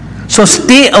me. So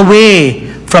stay away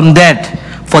from that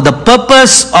for the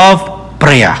purpose of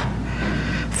prayer.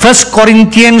 1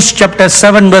 Corinthians chapter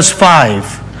 7 verse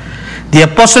 5. The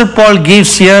Apostle Paul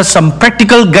gives here some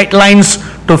practical guidelines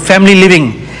to family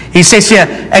living. He says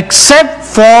here, except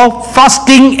for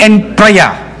fasting and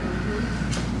prayer,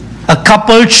 a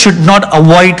couple should not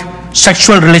avoid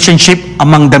sexual relationship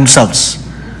among themselves.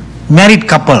 Married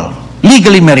couple,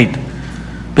 legally married.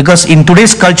 Because in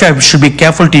today's culture, I should be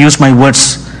careful to use my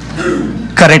words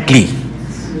correctly.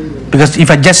 Because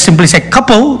if I just simply say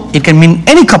couple, it can mean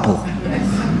any couple.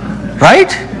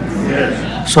 Right?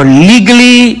 Yes. So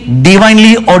legally,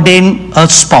 divinely ordained a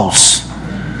spouse.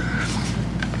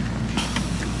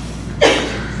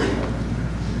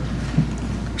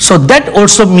 So that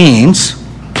also means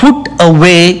put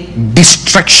away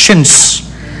distractions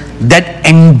that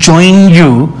enjoin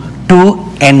you to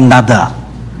another.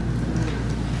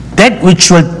 That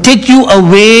which will take you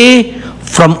away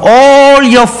from all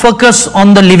your focus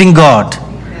on the living God.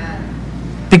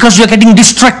 Because you're getting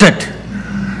distracted.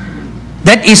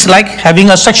 That is like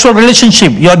having a sexual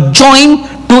relationship. You're joined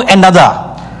to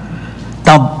another.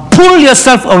 Now pull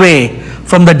yourself away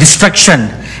from the distraction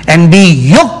and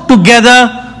be yoked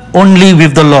together only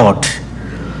with the Lord.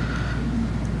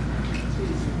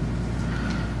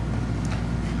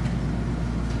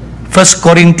 First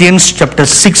Corinthians chapter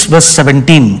 6 verse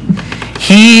 17.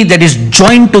 He that is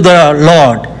joined to the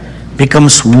Lord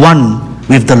becomes one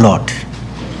with the Lord.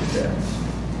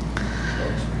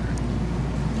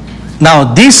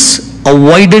 Now this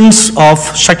avoidance of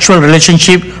sexual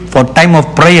relationship for time of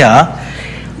prayer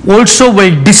also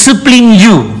will discipline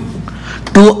you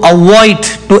to avoid,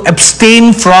 to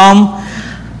abstain from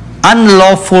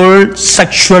unlawful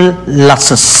sexual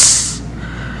lusts.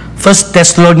 1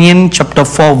 Thessalonians chapter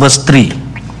 4 verse 3.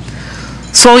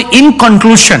 So in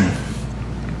conclusion,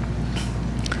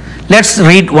 Let's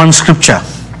read one scripture.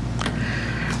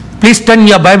 Please turn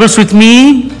your Bibles with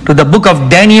me to the book of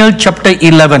Daniel chapter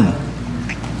 11.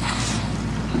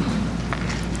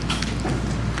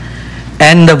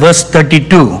 And the verse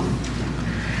 32.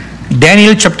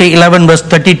 Daniel chapter 11 verse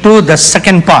 32, the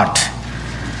second part.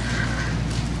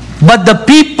 But the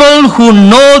people who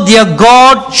know their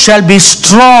God shall be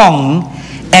strong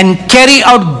and carry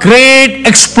out great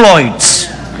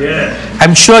exploits. Yeah.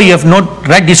 I'm sure you have not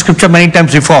read this scripture many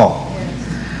times before.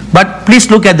 But please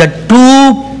look at the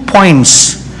 2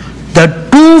 points. The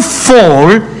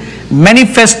twofold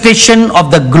manifestation of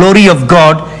the glory of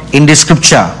God in this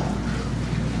scripture.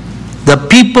 The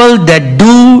people that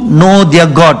do know their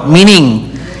God,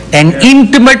 meaning an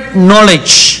intimate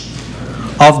knowledge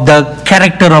of the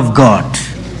character of God.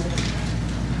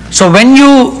 So when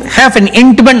you have an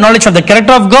intimate knowledge of the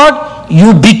character of God,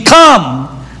 you become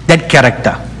that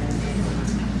character.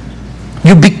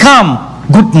 You become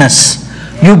goodness.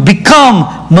 You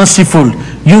become merciful.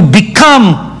 You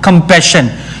become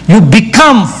compassion. You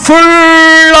become full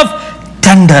of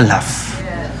tender love.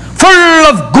 Full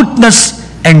of goodness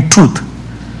and truth.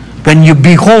 When you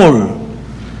behold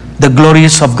the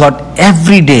glories of God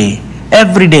every day,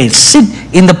 sit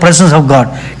in the presence of God,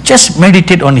 just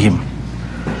meditate on Him.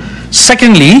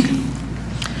 Secondly,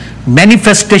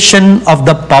 manifestation of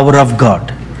the power of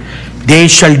God. They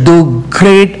shall do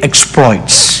great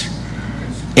exploits.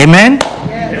 Amen?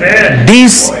 Amen.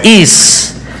 This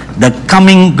is the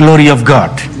coming glory of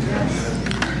God.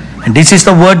 And this is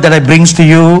the word that I bring to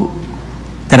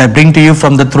you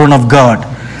from the throne of God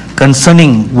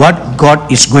concerning what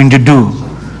God is going to do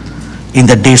in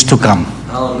the days to come.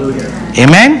 Hallelujah.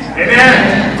 Amen?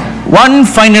 Amen. One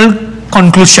final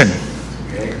conclusion.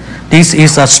 This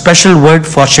is a special word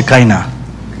for Shekinah.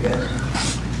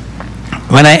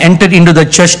 When I entered into the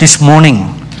church this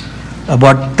morning,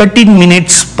 about 13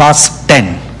 minutes past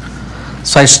 10,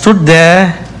 so I stood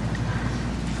there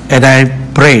and I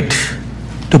prayed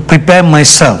to prepare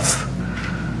myself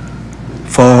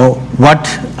for what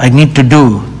I need to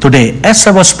do today. As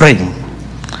I was praying,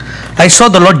 I saw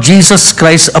the Lord Jesus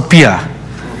Christ appear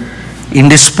in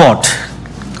this spot.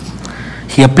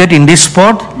 He appeared in this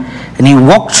spot and He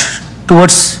walked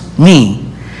towards me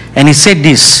and He said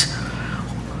this.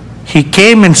 He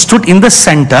came and stood in the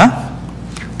center,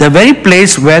 the very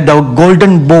place where the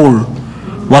golden bowl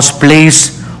was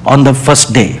placed on the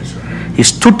first day. He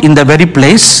stood in the very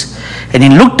place and He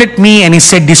looked at me and He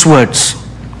said these words.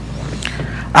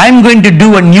 I'm going to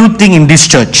do a new thing in this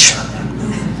church.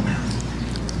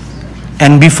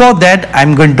 And before that,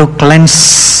 I'm going to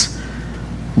cleanse,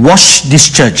 wash this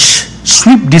church,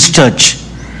 sweep this church,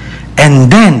 and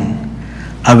then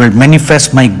I will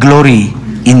manifest my glory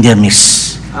in their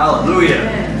midst. Hallelujah.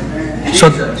 So,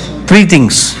 3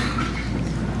 things.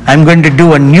 I'm going to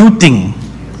do a new thing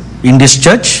in this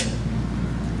church.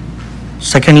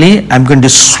 Secondly, I'm going to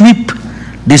sweep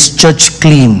this church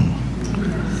clean.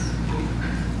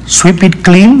 Sweep it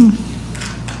clean,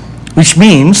 which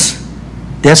means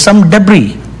there's some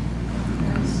debris,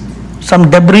 some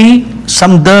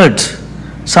dirt,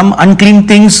 some unclean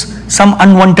things, some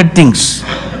unwanted things.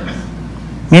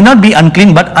 May not be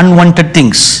unclean, but unwanted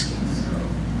things,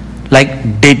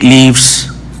 like dead leaves,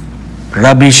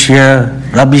 rubbish here,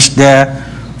 rubbish there,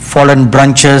 fallen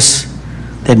branches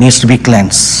that needs to be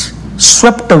cleansed,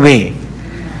 swept away.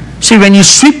 See, when you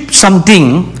sweep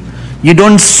something, you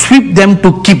don't sweep them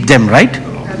to keep them, right?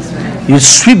 You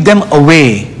sweep them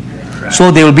away. So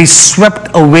they will be swept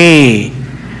away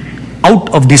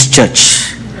out of this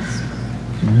church.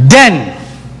 Then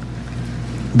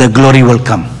the glory will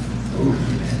come.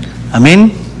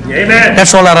 Amen? Amen.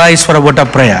 Let's all arise for a word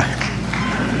of prayer.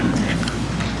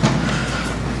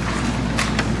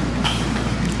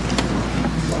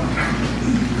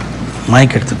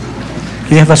 Mic,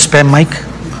 you have a spare mic?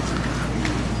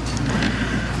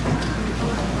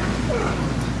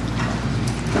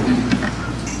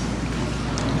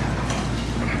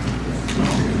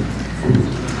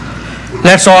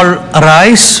 Let's all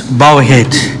arise, bow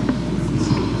head.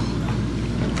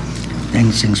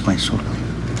 Then sings my soul.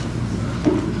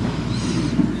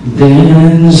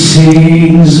 Then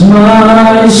sings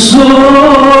my soul,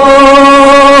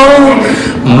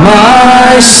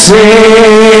 my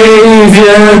Savior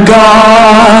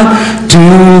God,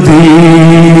 to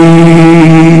Thee.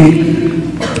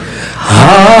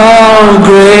 How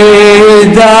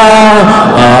great Thou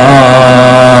art!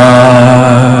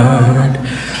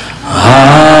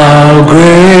 How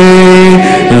great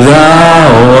Thou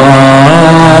art!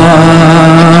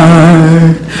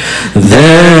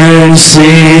 Then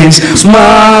sings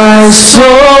my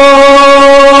soul,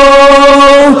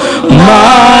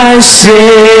 my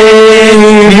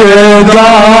Savior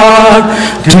God,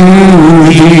 to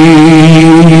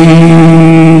Thee.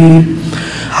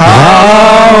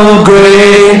 How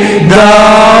great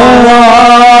Thou art!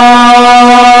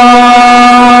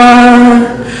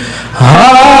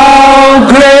 How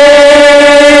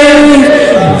great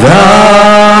Thou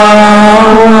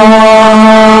art!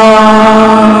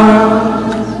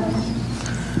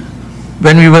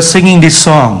 When we were singing this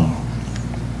song,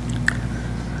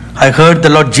 I heard the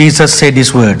Lord Jesus say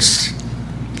these words.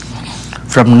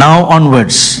 From now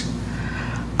onwards,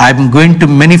 I'm going to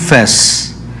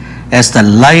manifest as the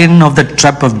Lion of the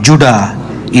tribe of Judah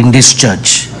in this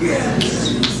church.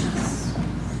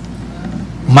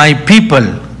 My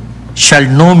people shall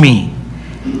know me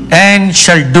and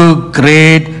shall do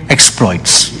great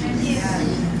exploits.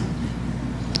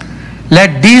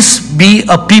 Let this be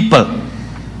a people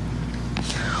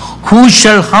who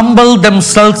shall humble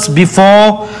themselves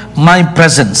before my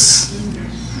presence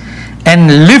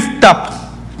and lift up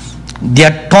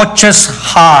their torches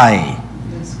high,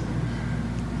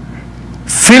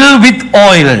 filled with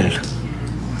oil,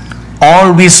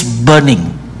 always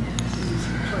burning.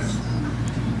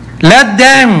 Let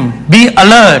them be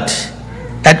alert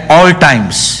at all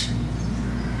times,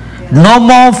 no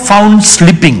more found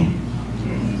sleeping.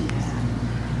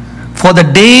 For the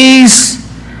days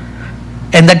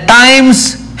and the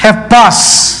times have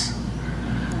passed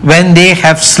when they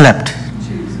have slept.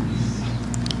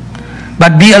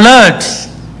 But be alert,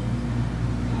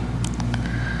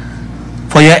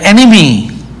 for your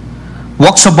enemy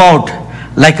walks about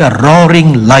like a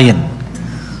roaring lion,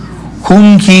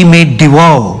 whom he may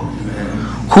devour,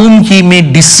 whom he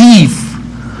may deceive,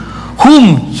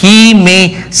 whom he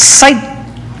may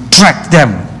sidetrack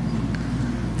them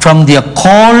from their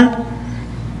call,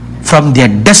 from their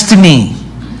destiny,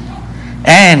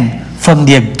 and from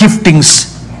their giftings.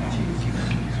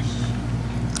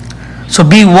 So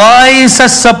be wise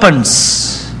as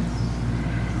serpents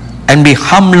and be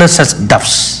harmless as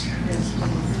doves.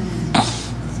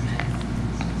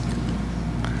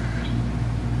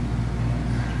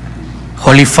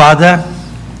 Holy Father,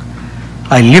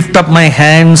 I lift up my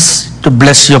hands to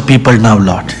bless your people now,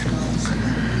 Lord.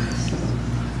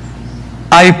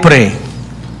 I pray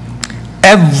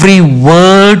every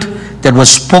word that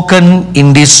was spoken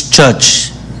in this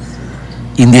church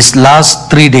in these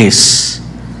last 3 days,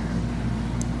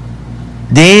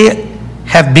 they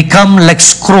have become like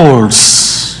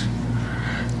scrolls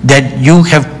that you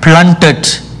have planted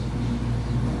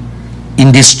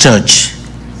in this church.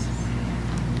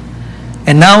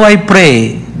 And now I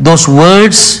pray those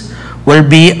words will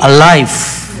be alive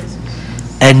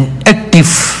and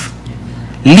active,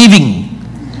 living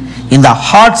in the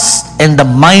hearts and the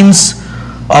minds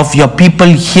of your people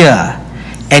here,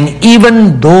 and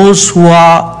even those who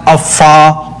are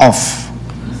afar off,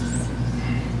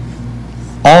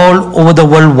 all over the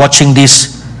world watching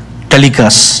this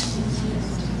telecast.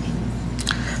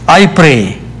 I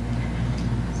pray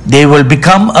they will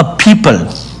become a people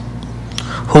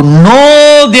who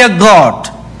know their God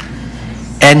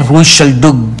and who shall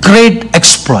do great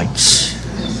exploits.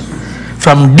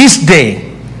 From this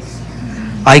day,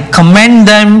 I commend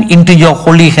them into your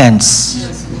holy hands.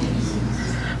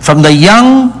 From the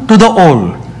young to the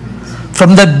old,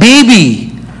 from the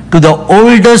baby to the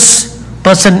oldest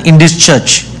person in this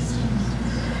church,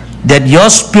 that your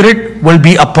spirit will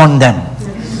be upon them.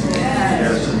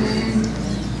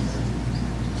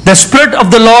 The Spirit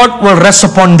of the Lord will rest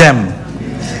upon them.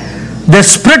 The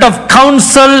Spirit of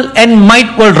counsel and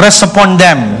might will rest upon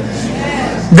them.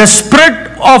 The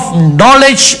Spirit of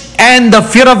knowledge and the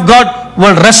fear of God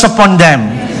will rest upon them.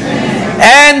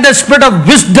 And the Spirit of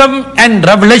wisdom and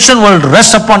revelation will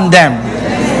rest upon them.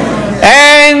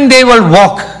 And they will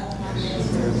walk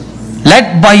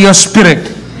led by your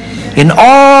Spirit in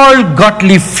all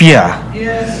godly fear.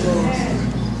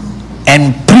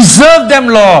 And preserve them,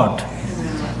 Lord,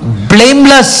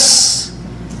 blameless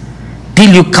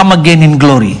till you come again in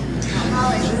glory.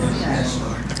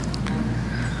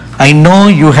 I know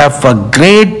you have a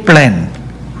great plan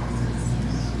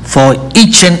for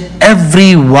each and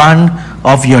every one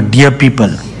of your dear people.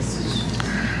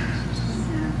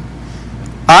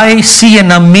 I see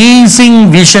an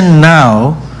amazing vision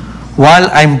now while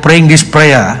I'm praying this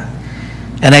prayer,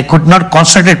 and I could not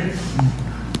concentrate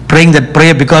praying that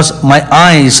prayer because my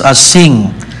eyes are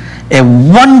seeing a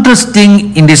wondrous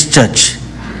thing in this church.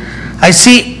 I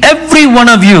see every one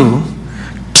of you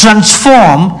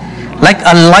transform like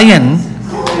a lion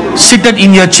seated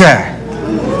in your chair.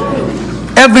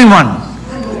 Everyone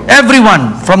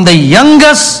from the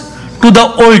youngest to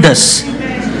the oldest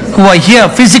who are here,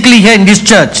 physically here in this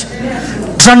church,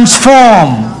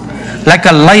 transform like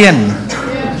a lion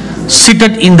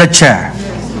seated in the chair.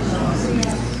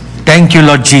 Thank you,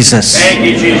 Lord Jesus. Thank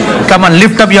you, Jesus. Come on,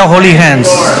 lift up your holy hands.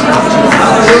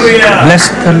 Hallelujah. Bless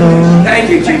the Lord. Thank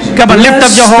you, Jesus. Come on, lift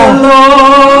up your whole.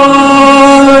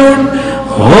 Lord,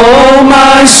 oh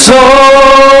my soul,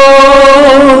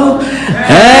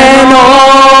 and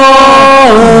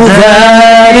all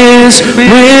that is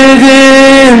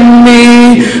within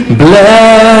me,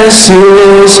 bless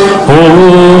His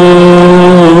holy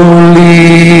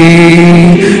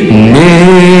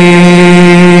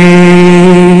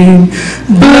name.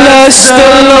 Bless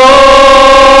the Lord,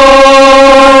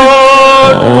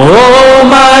 oh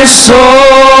my soul,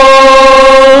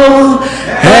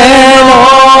 and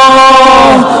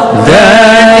all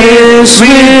that is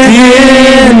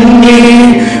within me,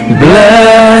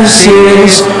 bless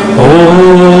His holy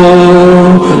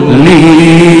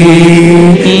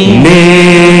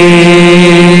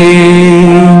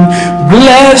name.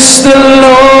 Bless the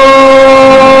Lord,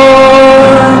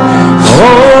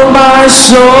 oh my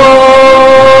soul,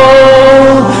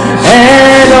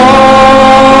 and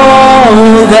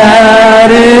all that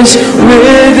is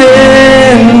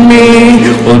within me,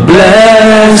 will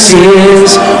bless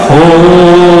His holy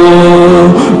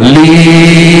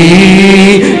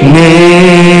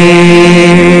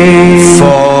name.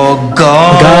 For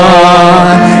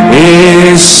God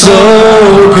is so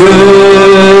good.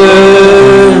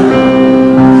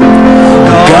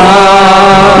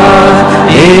 God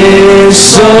is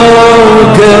so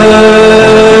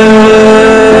good.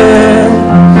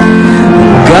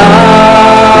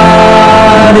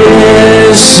 God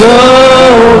is so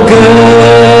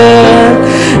good.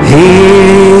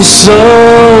 He's so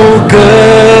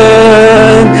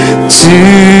good to.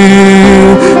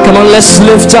 Come on, let's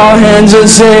lift our hands and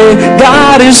say,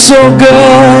 God is so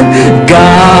good.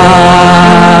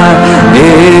 God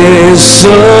is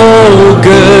so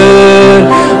good.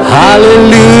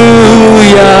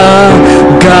 Hallelujah.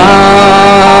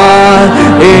 God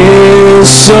is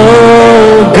so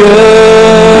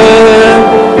good.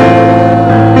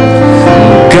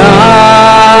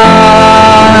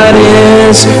 God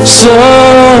is so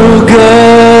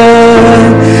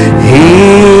good.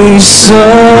 He's so